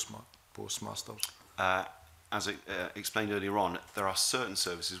sub-postmasters? As I explained earlier on, there are certain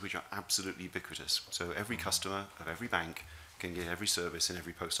services which are absolutely ubiquitous. So every customer of every bank can get every service in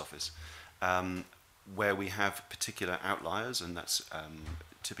every post office. Where we have particular outliers, and that's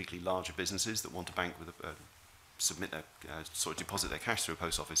typically larger businesses that want a bank with deposit their cash through a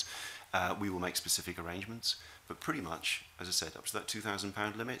post office, we will make specific arrangements. But pretty much, as I said, up to that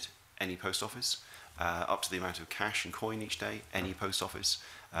 £2,000 limit, any post office. Up to the amount of cash and coin each day, any post office.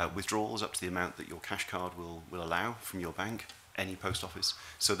 Withdrawals up to the amount that your cash card will allow from your bank, any post office.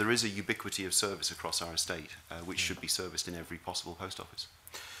 So there is a ubiquity of service across our estate, which should be serviced in every possible post office.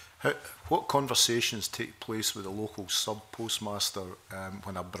 What conversations take place with a local sub-postmaster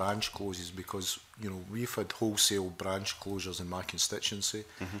when a branch closes? Because, we've had wholesale branch closures in my constituency,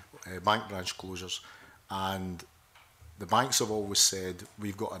 bank branch closures, and the banks have always said,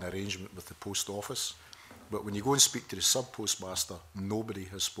 we've got an arrangement with the post office. But when you go and speak to the sub-postmaster, nobody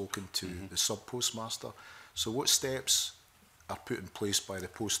has spoken to the sub-postmaster. So what steps are put in place by the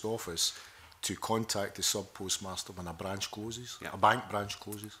post office to contact the sub-postmaster when a branch closes, a bank branch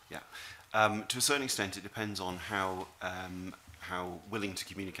closes? Yeah. To a certain extent, it depends on how willing to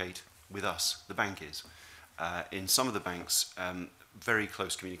communicate with us the bank is. In some of the banks, very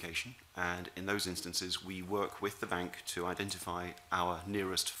close communication, and in those instances we work with the bank to identify our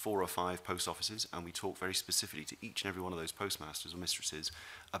nearest 4 or 5 post offices, and we talk very specifically to each and every one of those postmasters or mistresses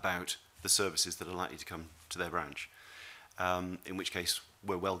about the services that are likely to come to their branch. In which case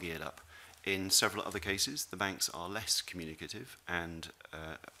we're well geared up. In several other cases, the banks are less communicative and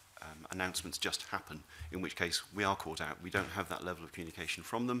announcements just happen, in which case we are caught out. We don't have that level of communication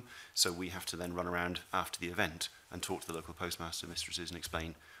from them, so we have to then run around after the event and talk to the local postmaster mistresses and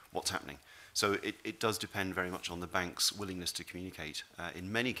explain what's happening. So it does depend very much on the bank's willingness to communicate.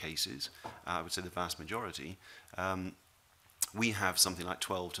 In many cases, I would say the vast majority, we have something like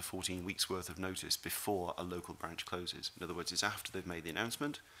 12 to 14 weeks worth of notice before a local branch closes. In other words, it's after they've made the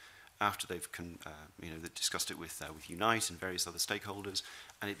announcement, after they've they've discussed it with Unite and various other stakeholders,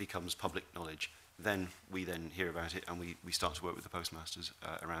 and it becomes public knowledge. Then we hear about it, and we start to work with the postmasters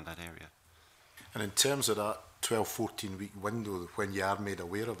around that area. And in terms of that 12, 14-week window when you are made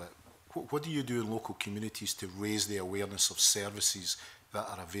aware of it, what do you do in local communities to raise the awareness of services that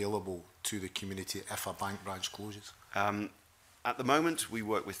are available to the community if a bank branch closes? At the moment, we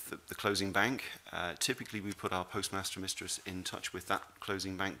work with the closing bank. Typically, we put our postmaster mistress in touch with that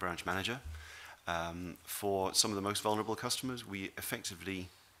closing bank branch manager. For some of the most vulnerable customers, we effectively,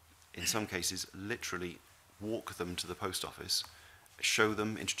 in some cases, literally walk them to the post office, show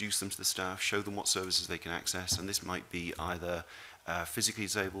them, introduce them to the staff, show them what services they can access, and this might be either physically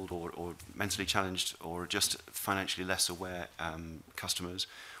disabled or mentally challenged or just financially less aware customers.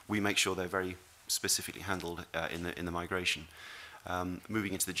 We make sure they're very specifically handled in the migration.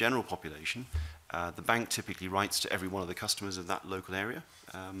 Moving into the general population, the bank typically writes to every one of the customers of that local area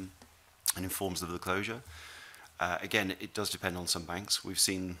and informs them of the closure. Again, it does depend on some banks. We've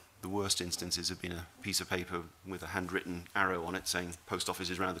seen the worst instances have been a piece of paper with a handwritten arrow on it saying post office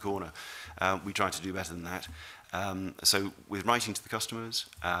is around the corner. We try to do better than that. So with writing to the customers,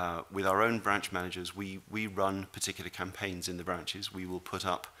 with our own branch managers, we run particular campaigns in the branches. We will put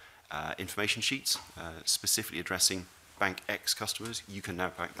up information sheets specifically addressing Bank X customers. You can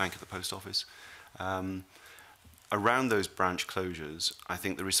now bank at the post office. Around those branch closures, I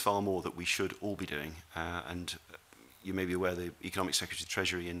think there is far more that we should all be doing. And you may be aware the Economic Secretary of the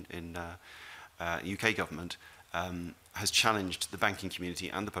Treasury in UK government has challenged the banking community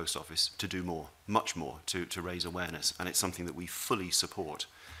and the post office to do more, much more, to raise awareness. And it's something that we fully support.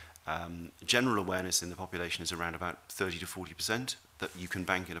 General awareness in the population is around about 30 to 40% that you can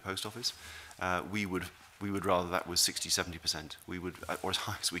bank in a post office. We would rather that was 60, 70%. We would, or as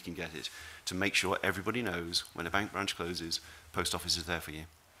high as we can get it, to make sure everybody knows when a bank branch closes, post office is there for you.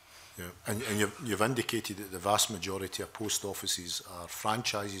 Yeah, and you've indicated that the vast majority of post offices are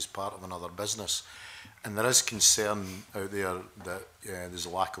franchises, part of another business, and there is concern out there that there's a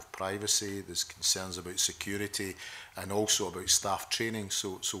lack of privacy, there's concerns about security, and also about staff training.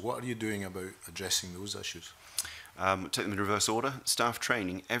 So what are you doing about addressing those issues? Take them in reverse order. Staff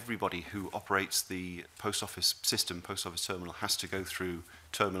training, everybody who operates the post office system, post office terminal, has to go through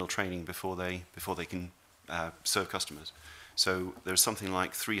terminal training before they can serve customers. So there's something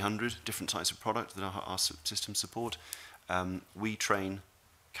like 300 different types of product that our systems support. We train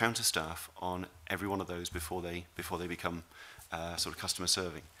counter staff on every one of those before they become sort of customer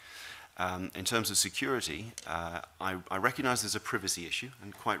serving. In terms of security, I recognise there's a privacy issue,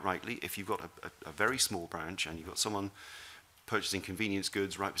 and quite rightly, if you've got a very small branch and you've got someone purchasing convenience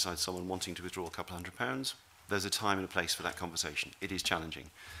goods right beside someone wanting to withdraw a couple £100, there's a time and a place for that conversation. It is challenging.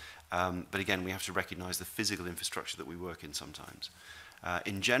 But again, we have to recognise the physical infrastructure that we work in sometimes.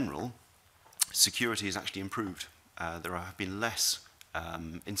 In general, security has actually improved. There have been less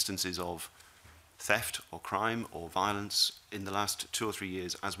instances of theft or crime or violence in the last 2 or 3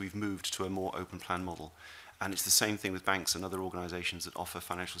 years as we've moved to a more open plan model. And it's the same thing with banks and other organisations that offer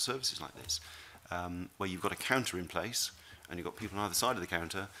financial services like this, where you've got a counter in place and you've got people on either side of the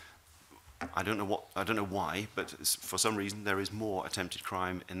counter. I don't know why, but for some reason there is more attempted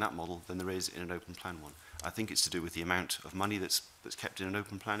crime in that model than there is in an open plan one. I think it's to do with the amount of money that's kept in an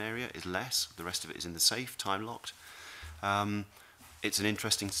open plan area is less. The rest of it is in the safe, time locked. It's an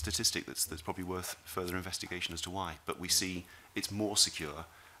interesting statistic that's probably worth further investigation as to why. But we see it's more secure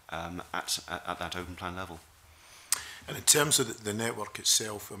at that open plan level. And in terms of the network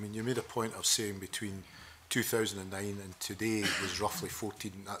itself, I mean, you made a point of saying between 2009 and today was roughly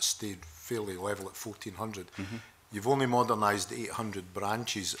 14, that stayed fairly level at 1,400. Mm-hmm. You've only modernised 800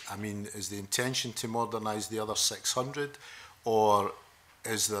 branches. I mean, is the intention to modernise the other 600, or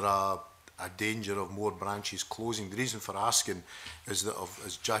is there a danger of more branches closing? The reason for asking is that,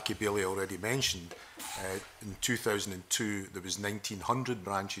 as Jackie Bailey already mentioned, in 2002 there was 1,900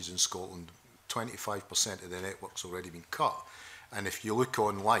 branches in Scotland. 25% of the network's already been cut. And if you look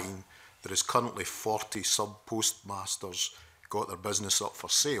online, there is currently 40 sub-postmasters got their business up for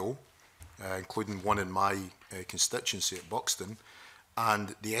sale, including one in my constituency at Buxton.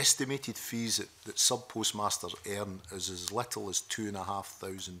 And the estimated fees that sub-postmasters earn is as little as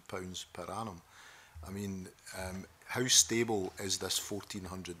 £2,500 per annum. I mean, how stable is this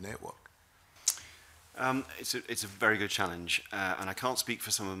 1,400 network? It's a very good challenge, and I can't speak for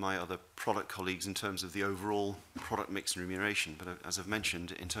some of my other product colleagues in terms of the overall product mix and remuneration, but as I've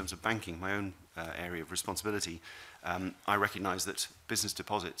mentioned, in terms of banking, my own area of responsibility, I recognise that business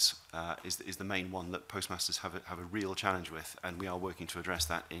deposits is the main one that postmasters have a real challenge with, and we are working to address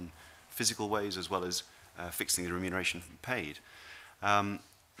that in physical ways as well as fixing the remuneration paid.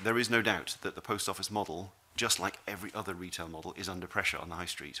 There is no doubt that the post office model, just like every other retail model, is under pressure on the high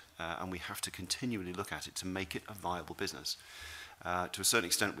street, and we have to continually look at it to make it a viable business. To a certain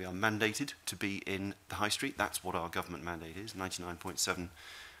extent, we are mandated to be in the high street. That's what our government mandate is. 99.7%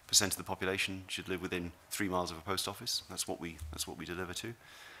 of the population should live within 3 miles of a post office. That's what we deliver to.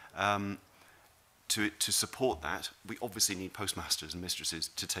 To support that, we obviously need postmasters and mistresses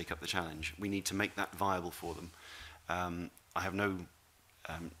to take up the challenge. We need to make that viable for them. I have no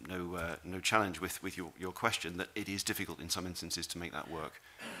challenge with your question that it is difficult in some instances to make that work.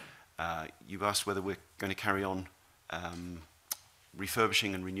 You've asked whether we're going to carry on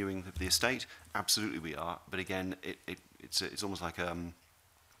refurbishing and renewing the estate. Absolutely we are, but again, it's almost like a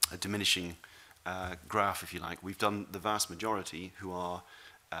diminishing graph, if you like. We've done the vast majority who are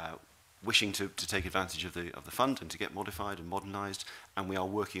wishing to take advantage of the fund and to get modified and modernised, and we are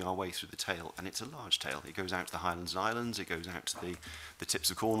working our way through the tail, and it's a large tail. It goes out to the Highlands and Islands, it goes out to the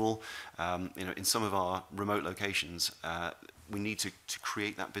tips of Cornwall. You know, in some of our remote locations, we need to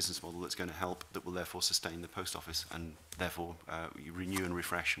create that business model that's going to help, that will therefore sustain the post office, and therefore you renew and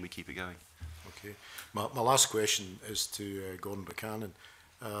refresh, and we keep it going. Okay. My last question is to Gordon Buchanan.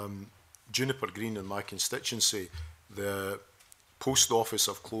 Juniper Green in my constituency, the post office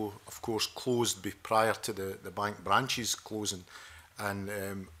of course closed prior to the bank branches closing, and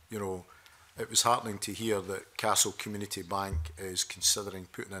you know, it was heartening to hear that Castle Community Bank is considering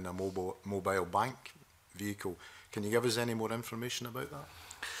putting in a mobile bank vehicle. Can you give us any more information about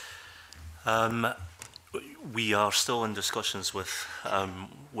that? We are still in discussions with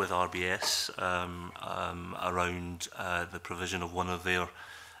RBS around the provision of one of their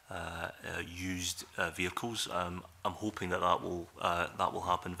used vehicles. I'm hoping that will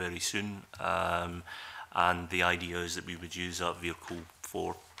happen very soon, and the idea is that we would use that vehicle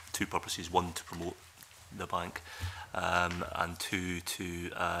for 2 purposes: one, to promote the bank, and 2,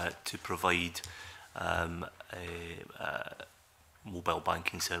 to provide mobile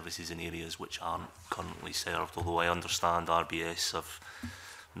banking services in areas which aren't currently served. Although I understand RBS have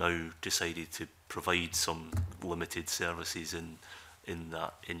now decided to provide some limited services in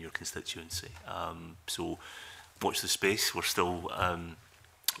your constituency. So watch the space. We're still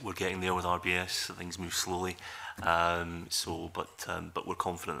we're getting there with RBS. Things move slowly. But we're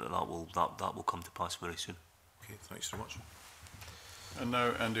confident that will come to pass very soon. Okay, thanks so much. And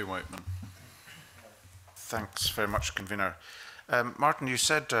now Andy Whiteman. Thanks very much, Convener. Martin, you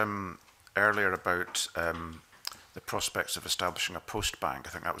said earlier about the prospects of establishing a post bank. I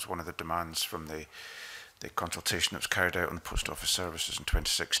think that was one of the demands from the consultation that was carried out on the post office services in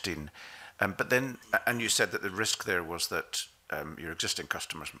 2016. But then, and you said that the risk there was that your existing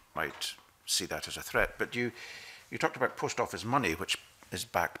customers might see that as a threat. But you talked about post office money, which is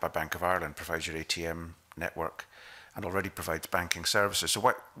backed by Bank of Ireland, provides your ATM network, and already provides banking services.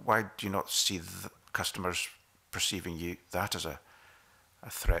 So why do you not see the customers perceiving that as a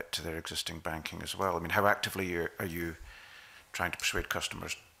threat to their existing banking as well? I mean, how actively are you trying to persuade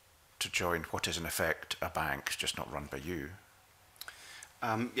customers to join what is in effect a bank, it's just not run by you?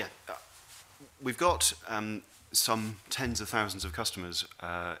 We've got some tens of thousands of customers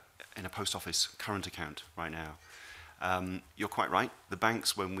in a post office current account right now. You're quite right. The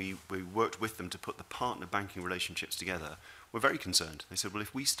banks, when we worked with them to put the partner banking relationships together, were very concerned. They said, well,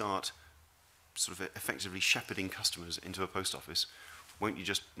 if we start sort of effectively shepherding customers into a post office, won't you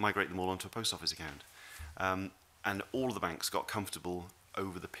just migrate them all onto a post office account? And all of the banks got comfortable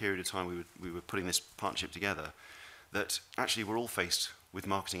over the period of time we were putting this partnership together, that actually we're all faced with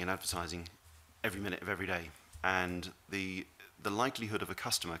marketing and advertising every minute of every day. And the likelihood of a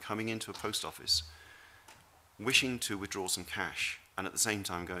customer coming into a post office wishing to withdraw some cash and at the same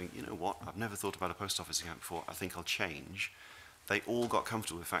time going, you know what, I've never thought about a post office account before, I think I'll change. They all got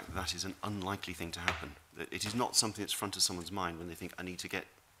comfortable with the fact that that is an unlikely thing to happen. That it is not something that's front of someone's mind when they think, I need to get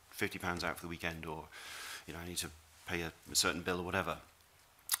 £50 out for the weekend, or you know, I need to pay a certain bill or whatever.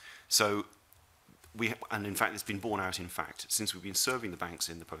 So and in fact it's been borne out in fact, since we've been serving the banks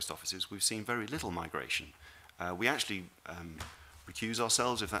in the post offices, we've seen very little migration. We actually recuse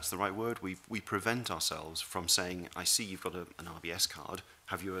ourselves, if that's the right word. We prevent ourselves from saying, I see you've got an RBS card.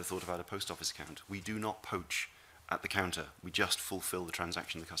 Have you ever thought about a post office account? We do not poach at the counter. We just fulfill the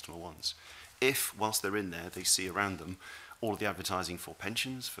transaction the customer wants. If, whilst they're in there, they see around them all of the advertising for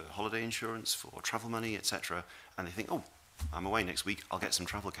pensions, for holiday insurance, for travel money, etc., and they think, oh, I'm away next week, I'll get some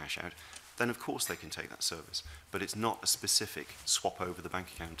travel cash out, then of course they can take that service. But it's not a specific swap over the bank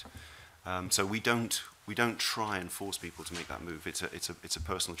account. So we don't try and force people to make that move. It's a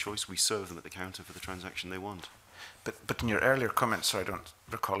personal choice. We serve them at the counter for the transaction they want. But in your earlier comments, so I don't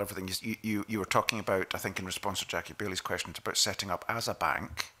recall everything, you were talking about, I think in response to Jackie Bailey's questions, about setting up as a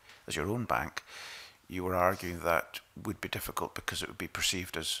bank, as your own bank. You were arguing that would be difficult because it would be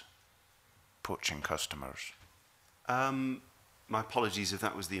perceived as poaching customers. My apologies if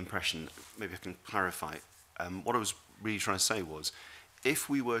that was the impression. Maybe I can clarify. What I was really trying to say was, if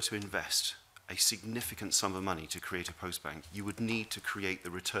we were to invest a significant sum of money to create a post bank, you would need to create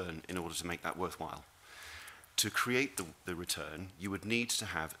the return in order to make that worthwhile. To create the return, you would need to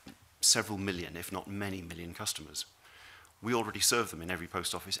have several million, if not many million customers. We already serve them in every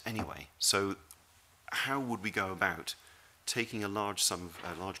post office anyway. So how would we go about taking a large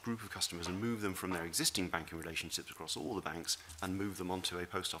group of customers and move them from their existing banking relationships across all the banks and move them onto a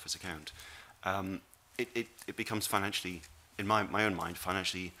post office account? It becomes financially, in my own mind,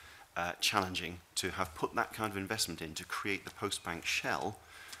 financially challenging to have put that kind of investment in to create the post bank shell.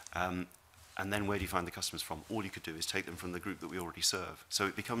 And then where do you find the customers from? All you could do is take them from the group that we already serve. So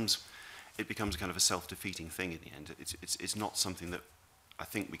it becomes kind of a self-defeating thing in the end. It's not something that I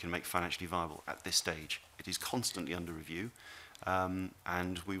think we can make financially viable at this stage. It is constantly under review,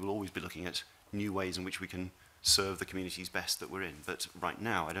 and we will always be looking at new ways in which we can serve the communities best that we're in. But right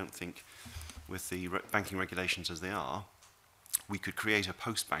now, I don't think, with the banking regulations as they are, we could create a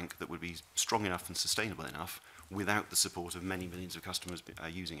post bank that would be strong enough and sustainable enough without the support of many millions of customers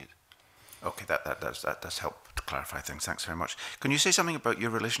using it. Okay, that does help to clarify things. Thanks very much. Can you say something about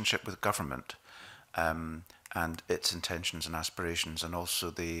your relationship with government and its intentions and aspirations, and also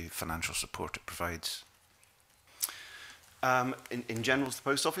the financial support it provides? In general to the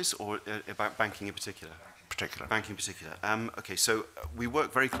post office, or about banking in particular? Banking in particular. Okay, so we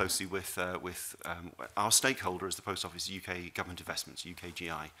work very closely with our stakeholder is the Post Office UK Government Investments,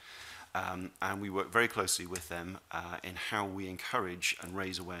 UKGI. And we work very closely with them in how we encourage and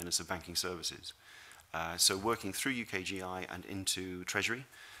raise awareness of banking services. So working through UKGI and into Treasury.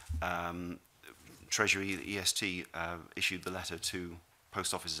 Treasury, the EST, issued the letter to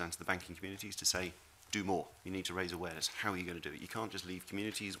post offices and to the banking communities to say, do more. You need to raise awareness. How are you going to do it? You can't just leave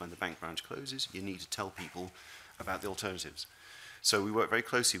communities when the bank branch closes. You need to tell people about the alternatives. So we work very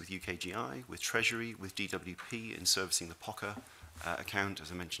closely with UKGI, with Treasury, with DWP in servicing the POCA account, as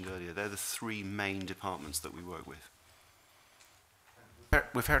I mentioned earlier. They're the three main departments that we work with.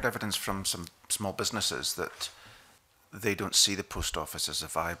 We've heard evidence from some small businesses that they don't see the post office as a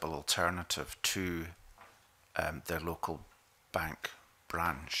viable alternative to their local bank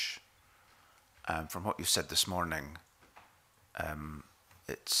branch. From what you said this morning,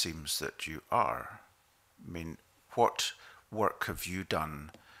 it seems that you are. I mean, what work have you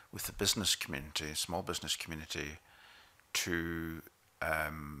done with the business community, small business community, to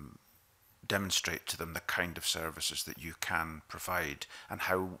demonstrate to them the kind of services that you can provide, and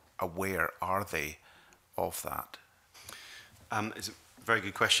how aware are they of that? It's a very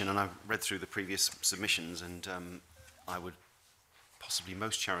good question, and I've read through the previous submissions, and I would possibly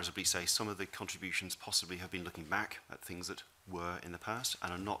most charitably say some of the contributions possibly have been looking back at things that were in the past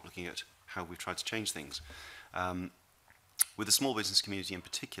and are not looking at how we've tried to change things. With the small business community in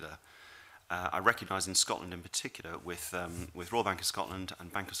particular, I recognise in Scotland in particular, with Royal Bank of Scotland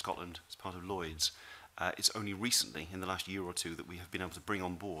and Bank of Scotland as part of Lloyds, it's only recently, in the last year or two, that we have been able to bring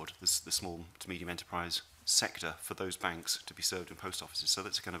on board the small to medium enterprise sector for those banks to be served in post offices. So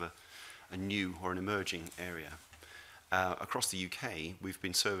that's kind of a new or an emerging area. Across the UK, we've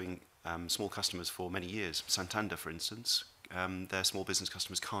been serving small customers for many years. Santander, for instance, their small business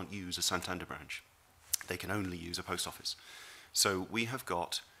customers can't use a Santander branch. They can only use a post office. So we have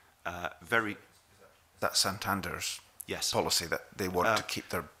got That's Santander's yes. policy, that they want to keep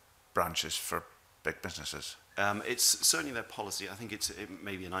their branches for big businesses. It's certainly their policy. I think it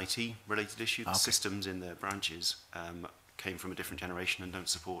may be an IT-related issue. The systems in their branches came from a different generation and don't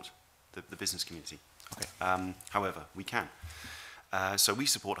support the business community. Okay. However, we can. So we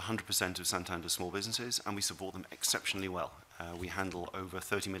support 100% of Santander's small businesses, and we support them exceptionally well. We handle over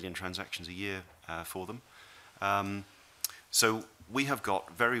 30 million transactions a year for them. So we have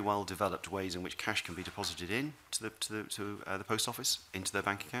got very well developed ways in which cash can be deposited in to the post office, into their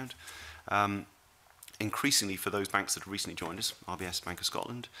bank account. increasingly for those banks that have recently joined us, RBS, Bank of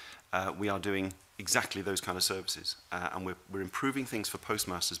Scotland, we are doing exactly those kind of services. And we're improving things for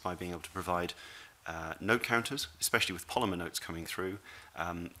postmasters by being able to provide note counters, especially with polymer notes coming through.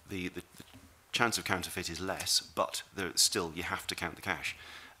 The chance of counterfeit is less, but still you have to count the cash.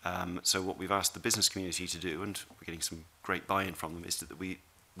 So what we've asked the business community to do, and we're getting some great buy-in from them, is that we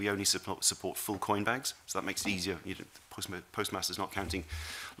only support full coin bags. So that makes it easier. Postmaster's not counting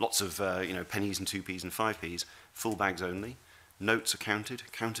lots of pennies and 2p's and 5p's. Full bags only. Notes are counted.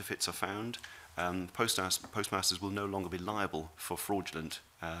 Counterfeits are found. Postmasters will no longer be liable for fraudulent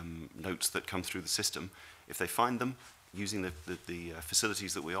notes that come through the system. If they find them using the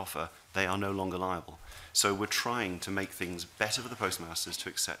facilities that we offer, they are no longer liable. So we're trying to make things better for the postmasters to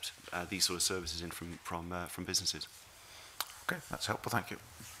accept these sort of services in from businesses. Okay, that's helpful. Thank you.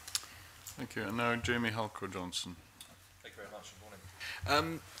 Thank you. And now Jamie Halco-Johnson. Thank you very much. Good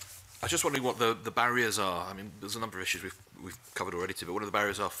morning. I was just wondering what the barriers are. I mean, there's a number of issues we've covered already too, but what are the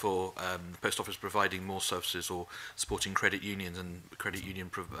barriers are for the Post Office providing more services or supporting credit unions and credit union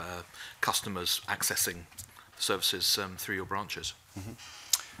customers accessing services through your branches?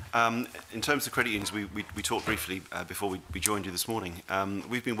 Mm-hmm. In terms of credit unions, we talked briefly before we joined you this morning.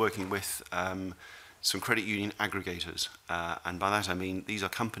 We've been working with some credit union aggregators, and by that I mean these are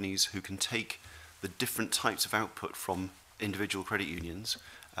companies who can take the different types of output from individual credit unions,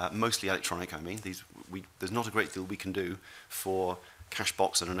 mostly electronic. I mean, there's not a great deal we can do for cash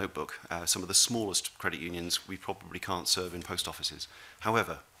box and a notebook. Some of the smallest credit unions we probably can't serve in post offices.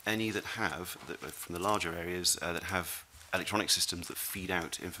 However, any that have, from the larger areas, that have electronic systems that feed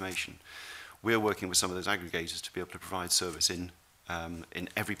out information, we're working with some of those aggregators to be able to provide service in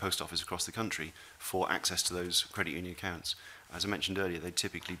every post office across the country for access to those credit union accounts. As I mentioned earlier, they'd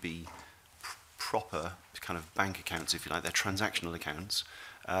typically be proper kind of bank accounts, if you like. They're transactional accounts.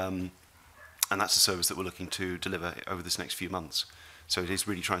 And that's a service that we're looking to deliver over this next few months. So it is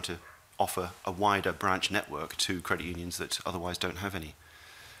really trying to offer a wider branch network to credit unions that otherwise don't have any.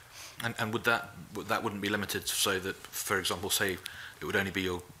 And would that wouldn't be limited so that, for example, say it would only be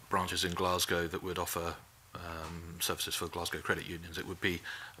your branches in Glasgow that would offer services for Glasgow credit unions? It would be,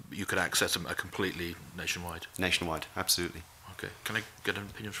 you could access them completely nationwide? Nationwide, absolutely. Okay. Can I get an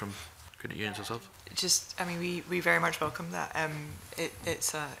opinion from credit unions yourself? Just, I mean, we very much welcome that.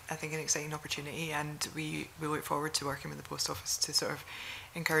 It's, I think, an exciting opportunity, and we look forward to working with the Post Office to sort of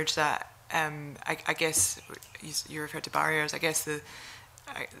encourage that. I guess you referred to barriers. I guess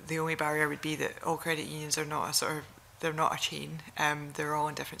the only barrier would be that all credit unions are not they're not a chain. They're all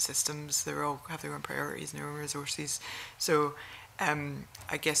in different systems. They all have their own priorities and their own resources. So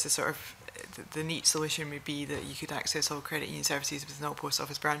I guess the neat solution would be that you could access all credit union services within all post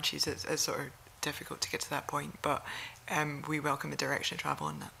office branches. It's sort of difficult to get to that point, but we welcome the direction of travel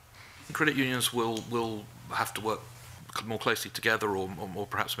on that. Credit unions will have to work more closely together, or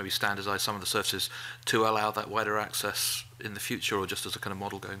perhaps maybe standardise some of the services to allow that wider access in the future, or just as a kind of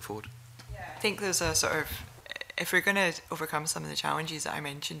model going forward? Yeah. I think there's a sort of, if we're going to overcome some of the challenges that I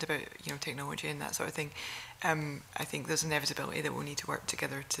mentioned about technology and that sort of thing, I think there's an inevitability that we'll need to work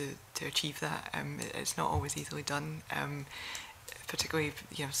together to achieve that. It's not always easily done, particularly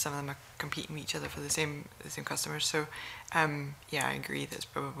if some of them are competing with each other for the same customers. So yeah, I agree that's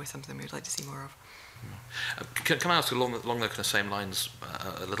probably something we'd like to see more of. Can I ask along the kind of same lines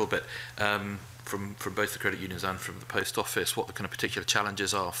a little bit, from both the credit unions and from the Post Office, what the kind of particular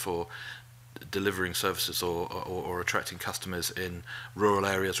challenges are for delivering services or attracting customers in rural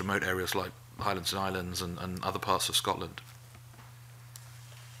areas, remote areas like Highlands and Islands and other parts of Scotland?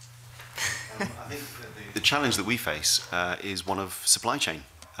 I think the challenge that we face is one of supply chain.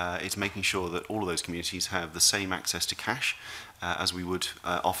 It's making sure that all of those communities have the same access to cash as we would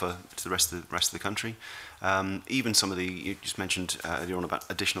offer to the rest of the country. Even some of the, you just mentioned earlier on about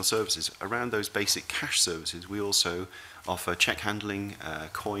additional services. Around those basic cash services, we also offer cheque handling,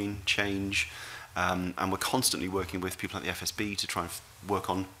 coin, change, and we're constantly working with people like the FSB to try and work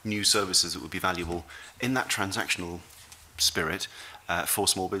on new services that would be valuable in that transactional spirit for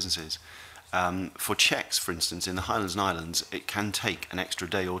small businesses. For cheques, for instance, in the Highlands and Islands, it can take an extra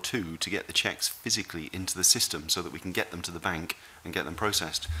day or two to get the cheques physically into the system so that we can get them to the bank and get them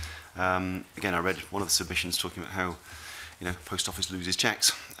processed. Again, I read one of the submissions talking about how Post Office loses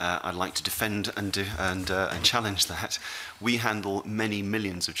cheques. I'd like to defend and challenge that. We handle many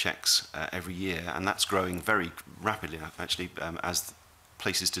millions of cheques every year, and that's growing very rapidly, actually, as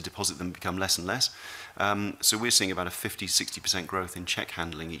places to deposit them become less and less. So we're seeing about a 50-60% growth in cheque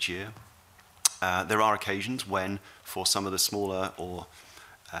handling each year. There are occasions when, for some of the smaller or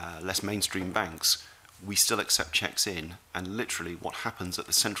less mainstream banks, we still accept checks in, and literally what happens at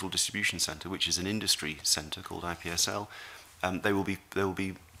the central distribution centre, which is an industry centre called IPSL, they will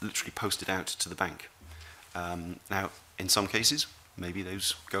be literally posted out to the bank. Now, in some cases, maybe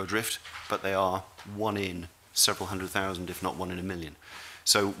those go adrift, but they are one in several 100,000, if not 1 in a million.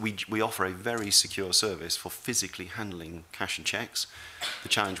 So we offer a very secure service for physically handling cash and checks. The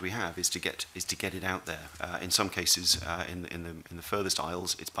challenge we have is to get it out there. In some cases, in the furthest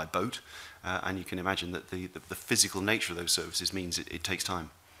isles, it's by boat, and you can imagine that the physical nature of those services means it takes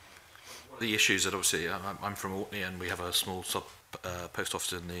time. The issues that obviously I'm from Orkney, and we have a small post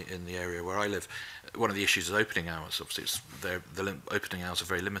office in the area where I live. One of the issues is opening hours. Obviously, the opening hours are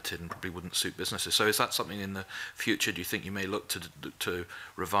very limited and probably wouldn't suit businesses. So, is that something in the future? Do you think you may look to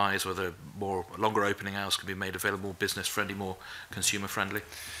revise whether longer opening hours can be made available, more business friendly, more consumer friendly?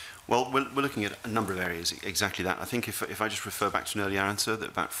 Well, we're looking at a number of areas, exactly that. I think if I just refer back to an earlier answer, that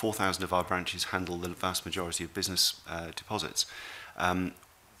about 4,000 of our branches handle the vast majority of business deposits.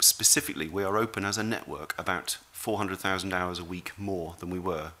 Specifically, we are open as a network about 400,000 hours a week more than we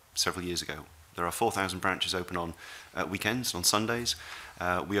were several years ago. There are 4,000 branches open on weekends, on Sundays.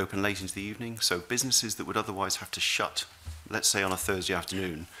 We open late into the evening, so businesses that would otherwise have to shut, let's say on a Thursday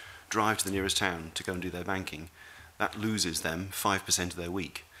afternoon, drive to the nearest town to go and do their banking, that loses them 5% of their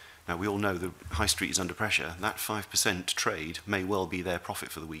week. Now, we all know the high street is under pressure. That 5% trade may well be their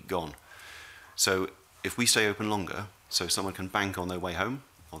profit for the week gone. So if we stay open longer, so someone can bank on their way home,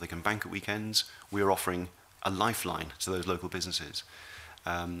 or they can bank at weekends, we are offering a lifeline to those local businesses.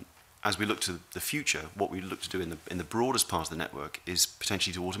 As we look to the future, what we look to do in the broadest part of the network is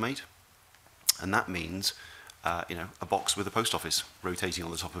potentially to automate, and that means a box with a post office rotating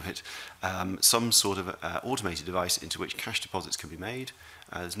on the top of it, some sort of automated device into which cash deposits can be made.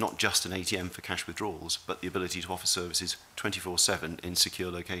 There's not just an ATM for cash withdrawals, but the ability to offer services 24/7 in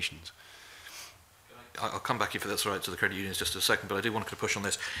secure locations. I'll come back if that's all right to the credit unions just a second, but I do want to push on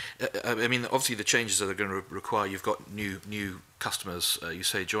this. I mean, obviously the changes that are going to require, you've got new customers, you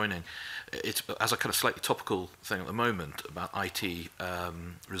say, joining. It's as a kind of slightly topical thing at the moment about IT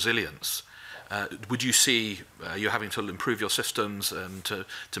resilience. Would you see you having to improve your systems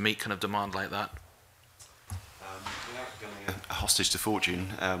to meet kind of demand like that? Without going a hostage to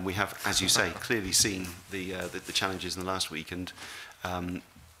fortune, we have, as you say, clearly seen the challenges in the last week, and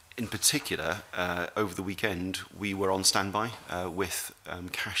in particular, over the weekend, we were on standby with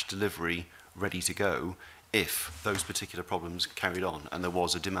cash delivery ready to go if those particular problems carried on and there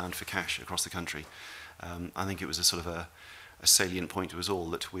was a demand for cash across the country. I think it was a sort of a salient point to us all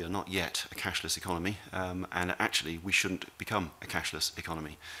that we are not yet a cashless economy, and actually we shouldn't become a cashless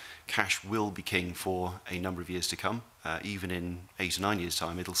economy. Cash will be king for a number of years to come. Even in 8 or 9 years'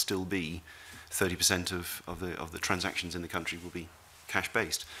 time, it'll still be 30% of the transactions in the country will be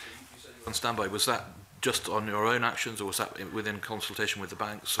cash-based. On standby, was that just on your own actions, or was that within consultation with the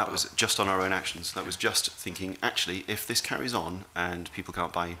banks? That was just on our own actions. That was just thinking, actually, if this carries on and people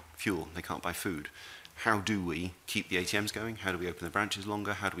can't buy fuel, they can't buy food, how do we keep the ATMs going? How do we open the branches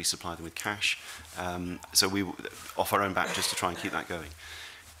longer? How do we supply them with cash? So we off our own back just to try and keep that going.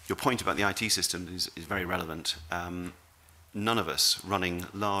 Your point about the IT system is very relevant. None of us running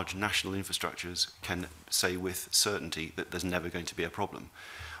large national infrastructures can say with certainty that there's never going to be a problem.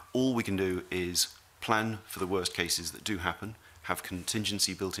 All we can do is plan for the worst cases that do happen, have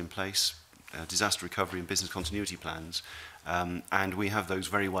contingency built in place, disaster recovery and business continuity plans, and we have those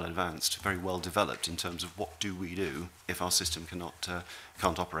very well advanced, very well developed in terms of what do we do if our system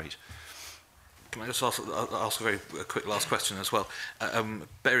can't operate. Can I just ask a very quick last question as well?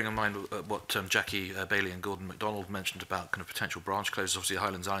 Bearing in mind what Jackie Bailey and Gordon MacDonald mentioned about kind of potential branch closures, obviously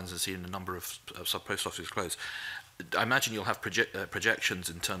Highlands Islands has seen a number of sub-post offices close. I imagine you'll have projections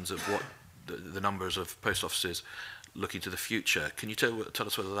in terms of what the numbers of post offices looking to the future. Can you tell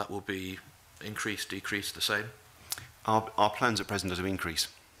us whether that will be increased, decreased, the same? Our plans at present are to increase.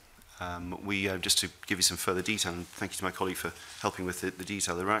 Just to give you some further detail, and thank you to my colleague for helping with the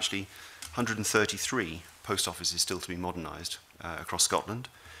detail, there are actually 133 post offices still to be modernised across Scotland.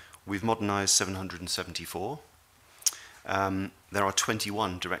 We've modernised 774. There are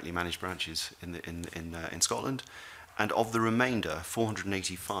 21 directly managed branches in Scotland, and of the remainder,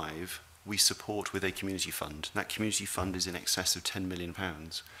 485 we support with a community fund. That community fund is in excess of £10 million.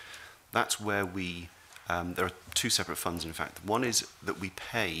 That's where there are two separate funds, in fact. One is that we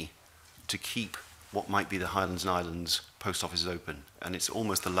pay to keep what might be the Highlands and Islands post offices open, and it's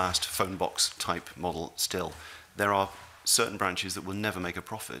almost the last phone box type model still. There are certain branches that will never make a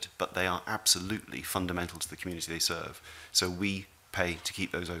profit, but they are absolutely fundamental to the community they serve. So we pay to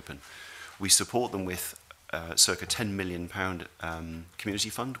keep those open. We support them with circa £10 million community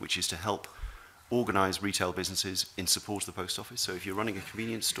fund, which is to help organise retail businesses in support of the post office. So if you're running a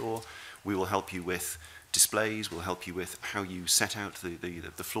convenience store, we will help you with displays, we'll help you with how you set out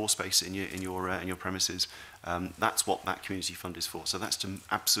the floor space in your premises. That's what that community fund is for. So that's to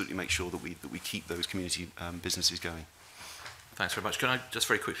absolutely make sure that we keep those community businesses going. Thanks very much. Can I just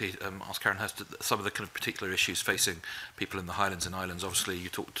very quickly ask Karen Hurst some of the kind of particular issues facing people in the Highlands and Islands? Obviously, you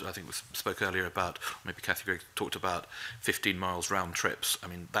talked, I think, spoke earlier about, maybe Cathy Greig talked about 15 miles round trips. I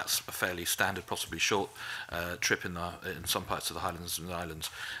mean, that's a fairly standard, possibly short trip in some parts of the Highlands and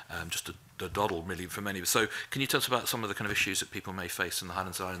Islands, just a doddle, really, for many. So, can you tell us about some of the kind of issues that people may face in the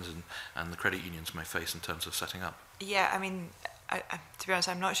Highlands and Islands and the credit unions may face in terms of setting up? Yeah, I mean, to be honest,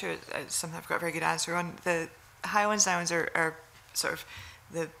 I'm not sure it's something I've got a very good answer on. The Highlands and Islands are sort of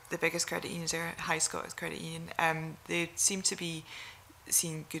the biggest credit unions are High Scottish Credit Union. They seem to be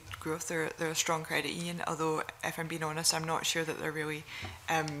seeing good growth. They're a strong credit union, although if I'm being honest, I'm not sure that they're really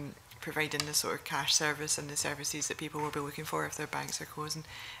providing the sort of cash service and the services that people will be looking for if their banks are closing.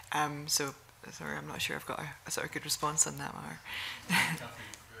 So sorry, I'm not sure I've got a sort of good response on that matter.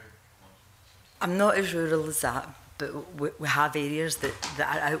 I'm not as rural as that, but we have areas that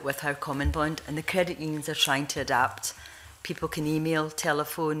are out with our common bond, and the credit unions are trying to adapt. People can email,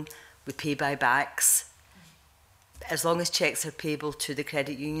 telephone, we pay by backs. As long as cheques are payable to the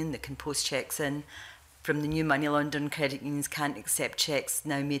credit union, they can post cheques in. From the new money laundering, credit unions can't accept cheques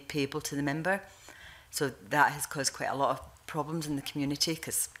now made payable to the member. So that has caused quite a lot of problems in the community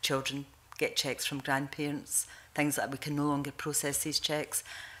because children get cheques from grandparents, things like that. We can no longer process these cheques.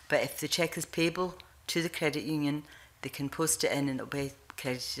 But if the cheque is payable to the credit union, they can post it in and it'll be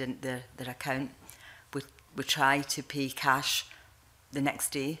credited into their account. We try to pay cash the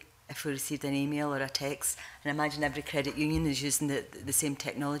next day if we received an email or a text. And imagine every credit union is using the same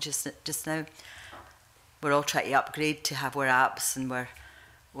technology just now. We're all trying to upgrade to have our apps and our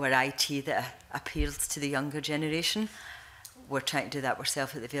IT that appeals to the younger generation. We're trying to do that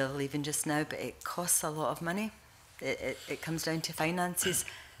ourselves at the Vale of Leaving just now, but it costs a lot of money. It comes down to finances,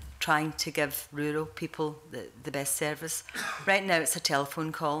 trying to give rural people the best service. Right now it's a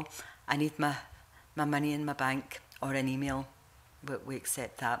telephone call. I need my money in my bank or an email, but we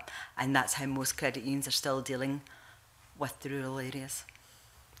accept that. And that's how most credit unions are still dealing with the rural areas.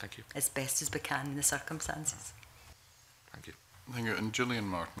 Thank you. As best as we can in the circumstances. Thank you. Thank you. And Gillian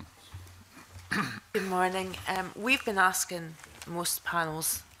Martin. Good morning. We've been asking most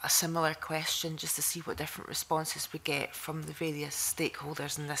panels a similar question just to see what different responses we get from the various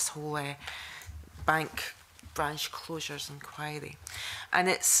stakeholders in this whole bank branch closures inquiry. And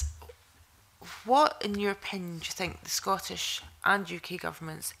it's, what, in your opinion, do you think the Scottish and UK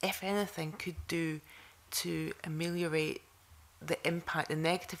governments, if anything, could do to ameliorate the impact, the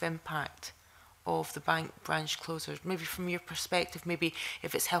negative impact of the bank branch closures? Maybe from your perspective, maybe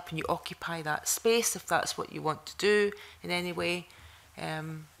if it's helping you occupy that space, if that's what you want to do in any way.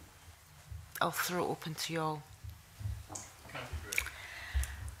 I'll throw it open to you all.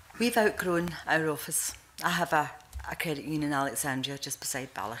 We've outgrown our office. I have a credit union in Alexandria just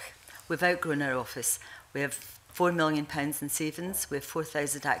beside Balloch. We've outgrown our office. We have £4 million in savings. We have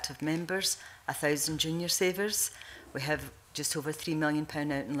 4,000 active members, 1,000 junior savers. We have just over £3 million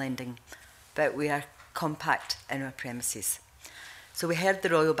out in lending. But we are compact in our premises. So we heard the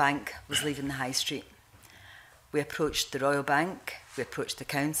Royal Bank was leaving the High Street. We approached the Royal Bank, we approached the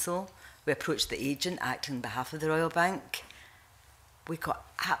council, we approached the agent acting on behalf of the Royal Bank. We got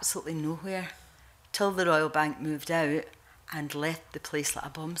absolutely nowhere till the Royal Bank moved out and left the place like a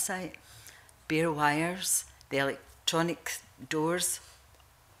bomb site. Bare wires, the electronic doors,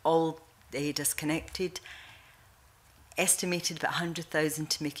 all disconnected. Estimated about 100,000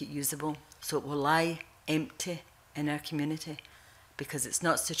 to make it usable, so it will lie empty in our community because it's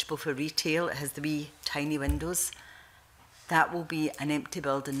not suitable for retail. It has the wee tiny windows. That will be an empty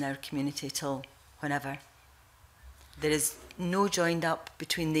building in our community till whenever. There is no joined up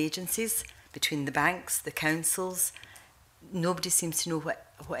between the agencies, between the banks, the councils. Nobody seems to know what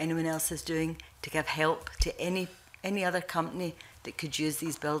anyone else is doing to give help to any other company that could use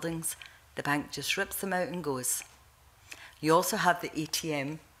these buildings. The bank just rips them out and goes. You also have the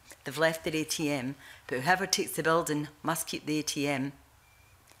ATM. They've left their ATM, but whoever takes the building must keep the ATM.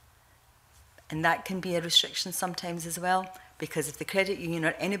 And that can be a restriction sometimes as well, because if the credit union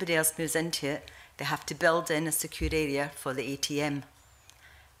or anybody else moves into it, they have to build in a secure area for the ATM.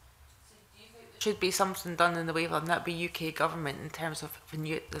 Should be something done in the way of that be UK government in terms of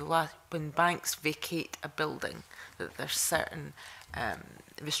when banks vacate a building, that there's certain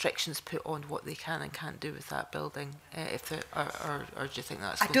restrictions put on what they can and can't do with that building. Or do you think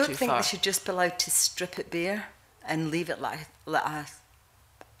that's I don't too think far? they should just be allowed to strip it bare and leave it like a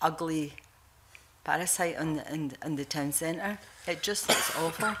ugly parasite on the town centre. It just looks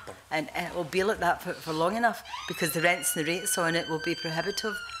awful, and it will be like that for long enough, because the rents and the rates on it will be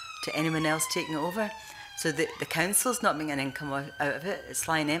prohibitive to anyone else taking it over. So the council's not making an income out of it, it's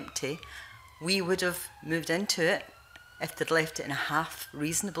lying empty. We would have moved into it if they'd left it in a half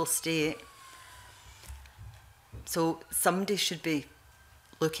reasonable state. So somebody should be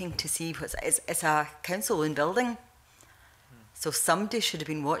looking to see it's a council-owned building. So somebody should have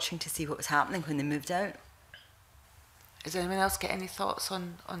been watching to see what was happening when they moved out. Does anyone else get any thoughts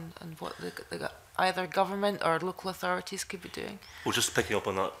on what either government or local authorities could be doing? Well, just picking up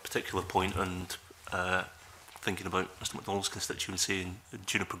on that particular point and thinking about Mr McDonald's constituency in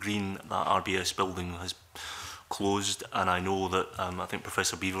Juniper Green, that RBS building has closed, and I know that I think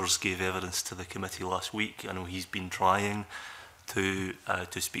Professor Beavers gave evidence to the committee last week. I know he's been trying to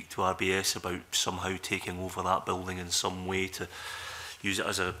speak to RBS about somehow taking over that building in some way to use it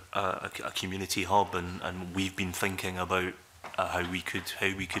as a community hub, and we've been thinking about how we could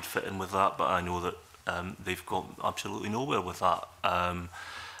fit in with that, but I know that they've got absolutely nowhere with that.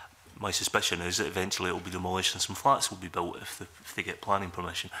 My suspicion is that eventually it will be demolished and some flats will be built if they get planning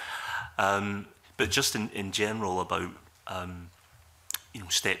permission. But just in general about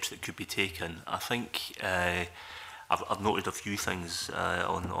steps that could be taken, I think I've noted a few things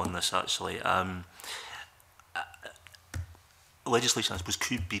on this actually. Legislation, I suppose,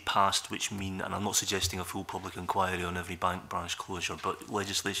 could be passed which mean, and I'm not suggesting a full public inquiry on every bank branch closure, but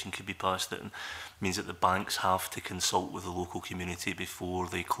legislation could be passed that means that the banks have to consult with the local community before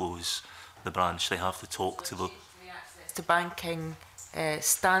they close the branch. They have to talk to the access to banking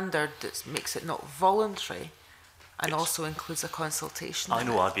standard that makes it not voluntary, and also includes a consultation. I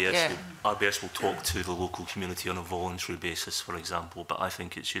know RBS will talk to the local community on a voluntary basis, for example, but I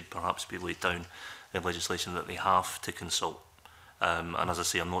think it should perhaps be laid down in legislation that they have to consult. And as I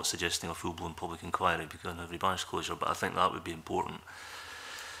say, I'm not suggesting a full-blown public inquiry because of every branch closure, but I think that would be important.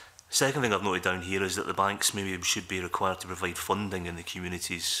 Second thing I've noted down here is that the banks maybe should be required to provide funding in the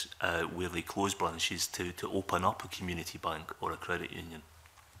communities where they close branches to open up a community bank or a credit union,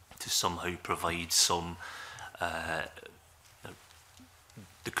 to somehow provide some... the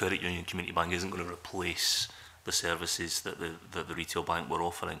credit union community bank isn't going to replace the services that the retail bank were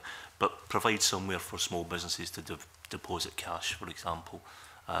offering, but provide somewhere for small businesses to deposit cash, for example.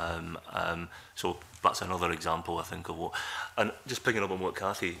 So that's another example, I think, of what... And just picking up on what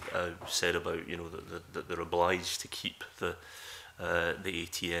Cathy said about, that they're obliged to keep the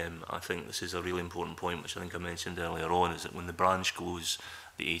ATM, I think this is a really important point, which I think I mentioned earlier on, is that when the branch goes,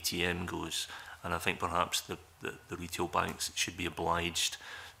 the ATM goes, and I think perhaps the retail banks should be obliged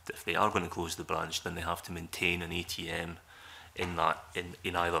that if they are going to close the branch, then they have to maintain an ATM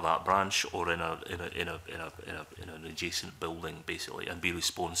in either that branch or in an adjacent building, basically, and be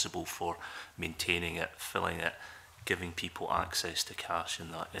responsible for maintaining it, filling it, giving people access to cash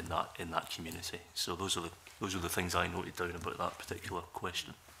in that community. So those are the things I noted down about that particular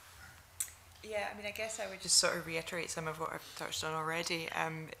question. Yeah, I mean, I guess I would just sort of reiterate some of what I've touched on already.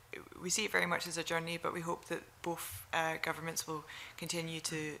 We see it very much as a journey, but we hope that both governments will continue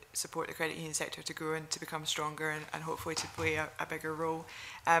to support the credit union sector to grow and to become stronger and hopefully to play a bigger role.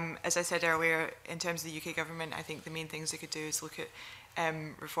 As I said earlier, in terms of the UK government, I think the main things they could do is look at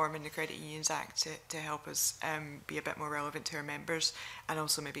reforming the Credit Unions Act to help us be a bit more relevant to our members, and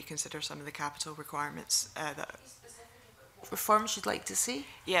also maybe consider some of the capital requirements that... reforms you'd like to see?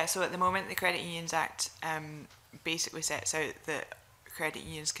 Yeah, so at the moment the Credit Unions Act basically sets out that credit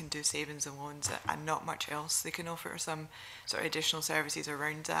unions can do savings and loans and not much else. They can offer some sort of additional services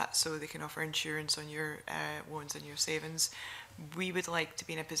around that, so they can offer insurance on your loans and your savings. We would like to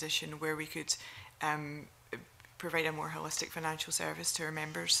be in a position where we could provide a more holistic financial service to our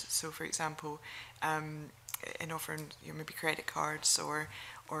members. So for example, in offering maybe credit cards or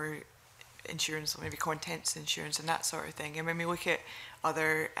insurance, or maybe contents insurance and that sort of thing. And when we look at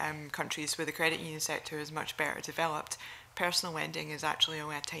other countries where the credit union sector is much better developed, personal lending is actually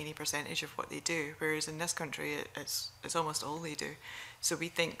only a tiny percentage of what they do, whereas in this country it's almost all they do. So we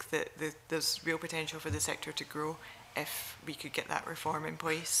think that there's real potential for the sector to grow if we could get that reform in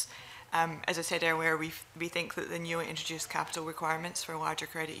place. As I said earlier, we think that the newly introduced capital requirements for larger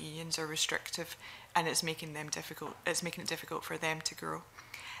credit unions are restrictive, and it's making it difficult for them to grow.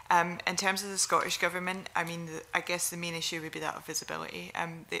 In terms of the Scottish Government, I mean, I guess the main issue would be that of visibility.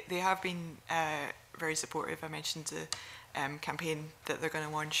 They have been very supportive. I mentioned the campaign that they're going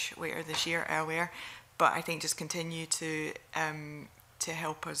to launch later this year earlier, but I think just continue to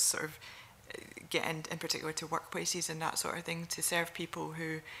help us sort of get in particular to workplaces and that sort of thing, to serve people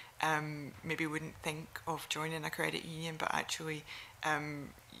who maybe wouldn't think of joining a credit union, but actually,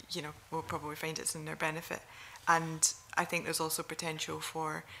 you know, will probably find it's in their benefit. And I think there's also potential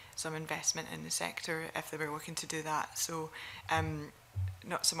for some investment in the sector if they were looking to do that. So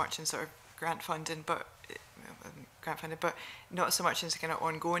not so much in sort of grant funding, but not so much in kind of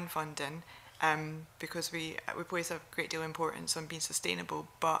ongoing funding, because we place a great deal of importance on being sustainable,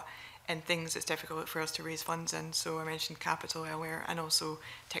 but in things it's difficult for us to raise funds in. So I mentioned capital earlier, and also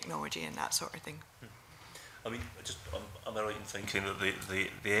technology and that sort of thing. I mean, am I right in thinking that the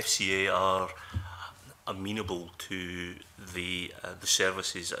FCA are amenable to the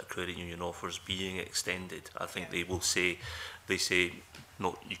services that a credit union offers being extended? I think they say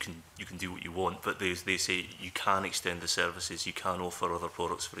not you can do what you want, but they say you can extend the services, you can offer other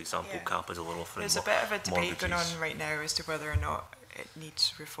products, for example, capital or offering. There's a bit of a debate going on right now as to whether or not it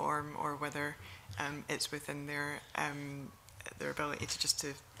needs reform, or whether it's within their ability to just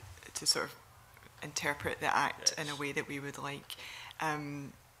to sort of interpret the Act in a way that we would like.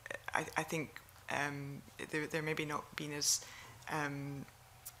 I think there maybe not been as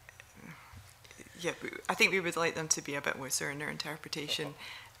I think we would like them to be a bit looser in their interpretation.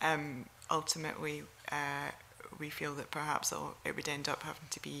 Ultimately, we feel that perhaps it would end up having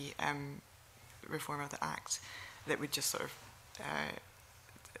to be reform of the Act that would just sort of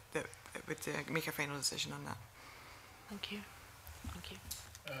that would make a final decision on that. Thank you. Thank you.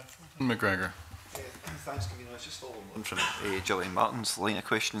 McGregor. Thanks, Convener. I was just following on from Gillian Martin's line of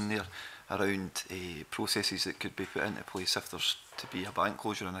questioning there around processes that could be put into place if there's to be a bank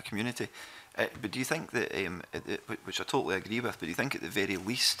closure in a community. But do you think that, which I totally agree with, but do you think at the very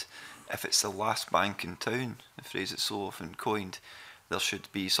least, if it's the last bank in town, the phrase that's so often coined, there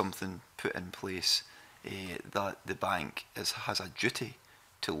should be something put in place that the bank has a duty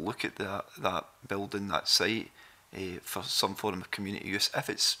to look at that building, that site, for some form of community use, if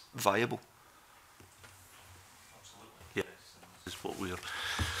it's viable? Yes, this is what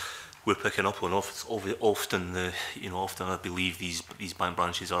we're picking up on. Often I believe these bank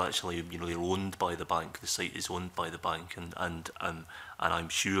branches are actually, you know, they're owned by the bank. The site is owned by the bank, and I'm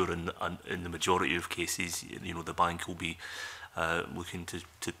sure in the majority of cases, you know, the bank will be looking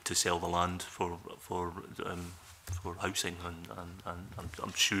to sell the land for housing, and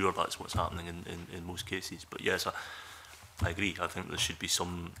I'm sure that's what's happening in most cases. But yes, I agree. I think there should be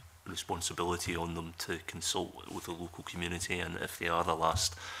some responsibility on them to consult with the local community, and if they are the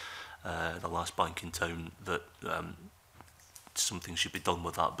last bank in town, that something should be done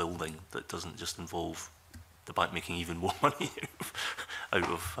with that building that doesn't just involve the bank making even more money out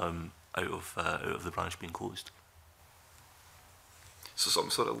of the branch being closed. So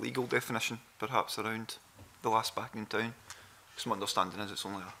some sort of legal definition, perhaps, around the last bank in town. Because my understanding is it's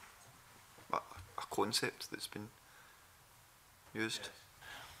only a concept that's been used.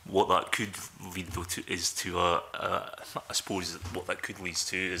 What that could lead though to is to I suppose what that could lead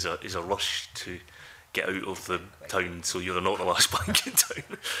to is a rush to get out of the town, so you're not the last bank in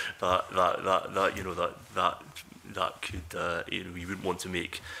town. That could you know, we wouldn't want to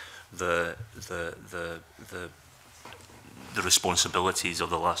make the responsibilities of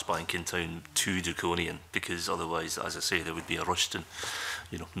the last bank in town too draconian, because otherwise, as I say, there would be a rush to,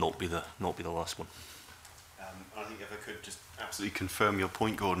 you know, not be the last one. I think if I could just absolutely confirm your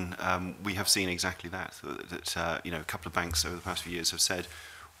point, Gordon, we have seen exactly that. You know, a couple of banks over the past few years have said,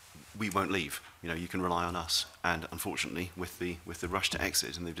 we won't leave. You know, you can rely on us. And unfortunately, with the rush to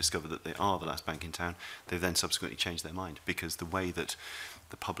exit, and they've discovered that they are the last bank in town, they've then subsequently changed their mind, because the way that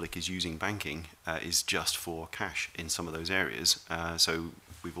the public is using banking is just for cash in some of those areas. So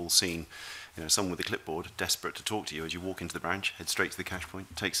we've all seen, you know, someone with a clipboard desperate to talk to you as you walk into the branch, head straight to the cash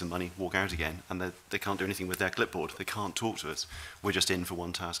point, take some money, walk out again, and they can't do anything with their clipboard. They can't talk to us. We're just in for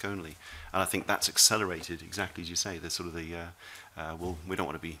one task only. And I think that's accelerated, exactly as you say, the sort of well, we don't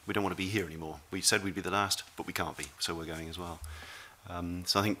want to be here anymore. We said we'd be the last, but we can't be, so we're going as well.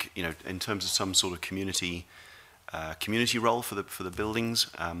 So I think, you know, in terms of some sort of community role for the buildings,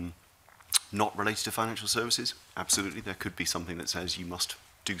 not related to financial services, absolutely, there could be something that says you must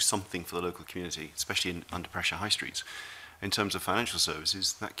do something for the local community, especially in under pressure high streets. In terms of financial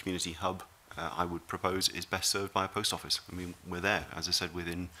services, that community hub, I would propose, is best served by a post office. I mean, we're there, as I said,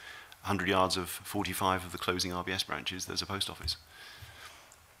 within 100 yards of 45 of the closing RBS branches, there's a post office.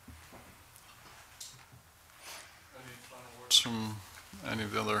 Any final words from any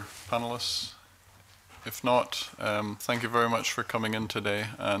of the other panellists? If not, thank you very much for coming in today,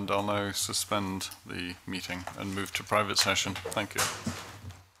 and I'll now suspend the meeting and move to private session. Thank you.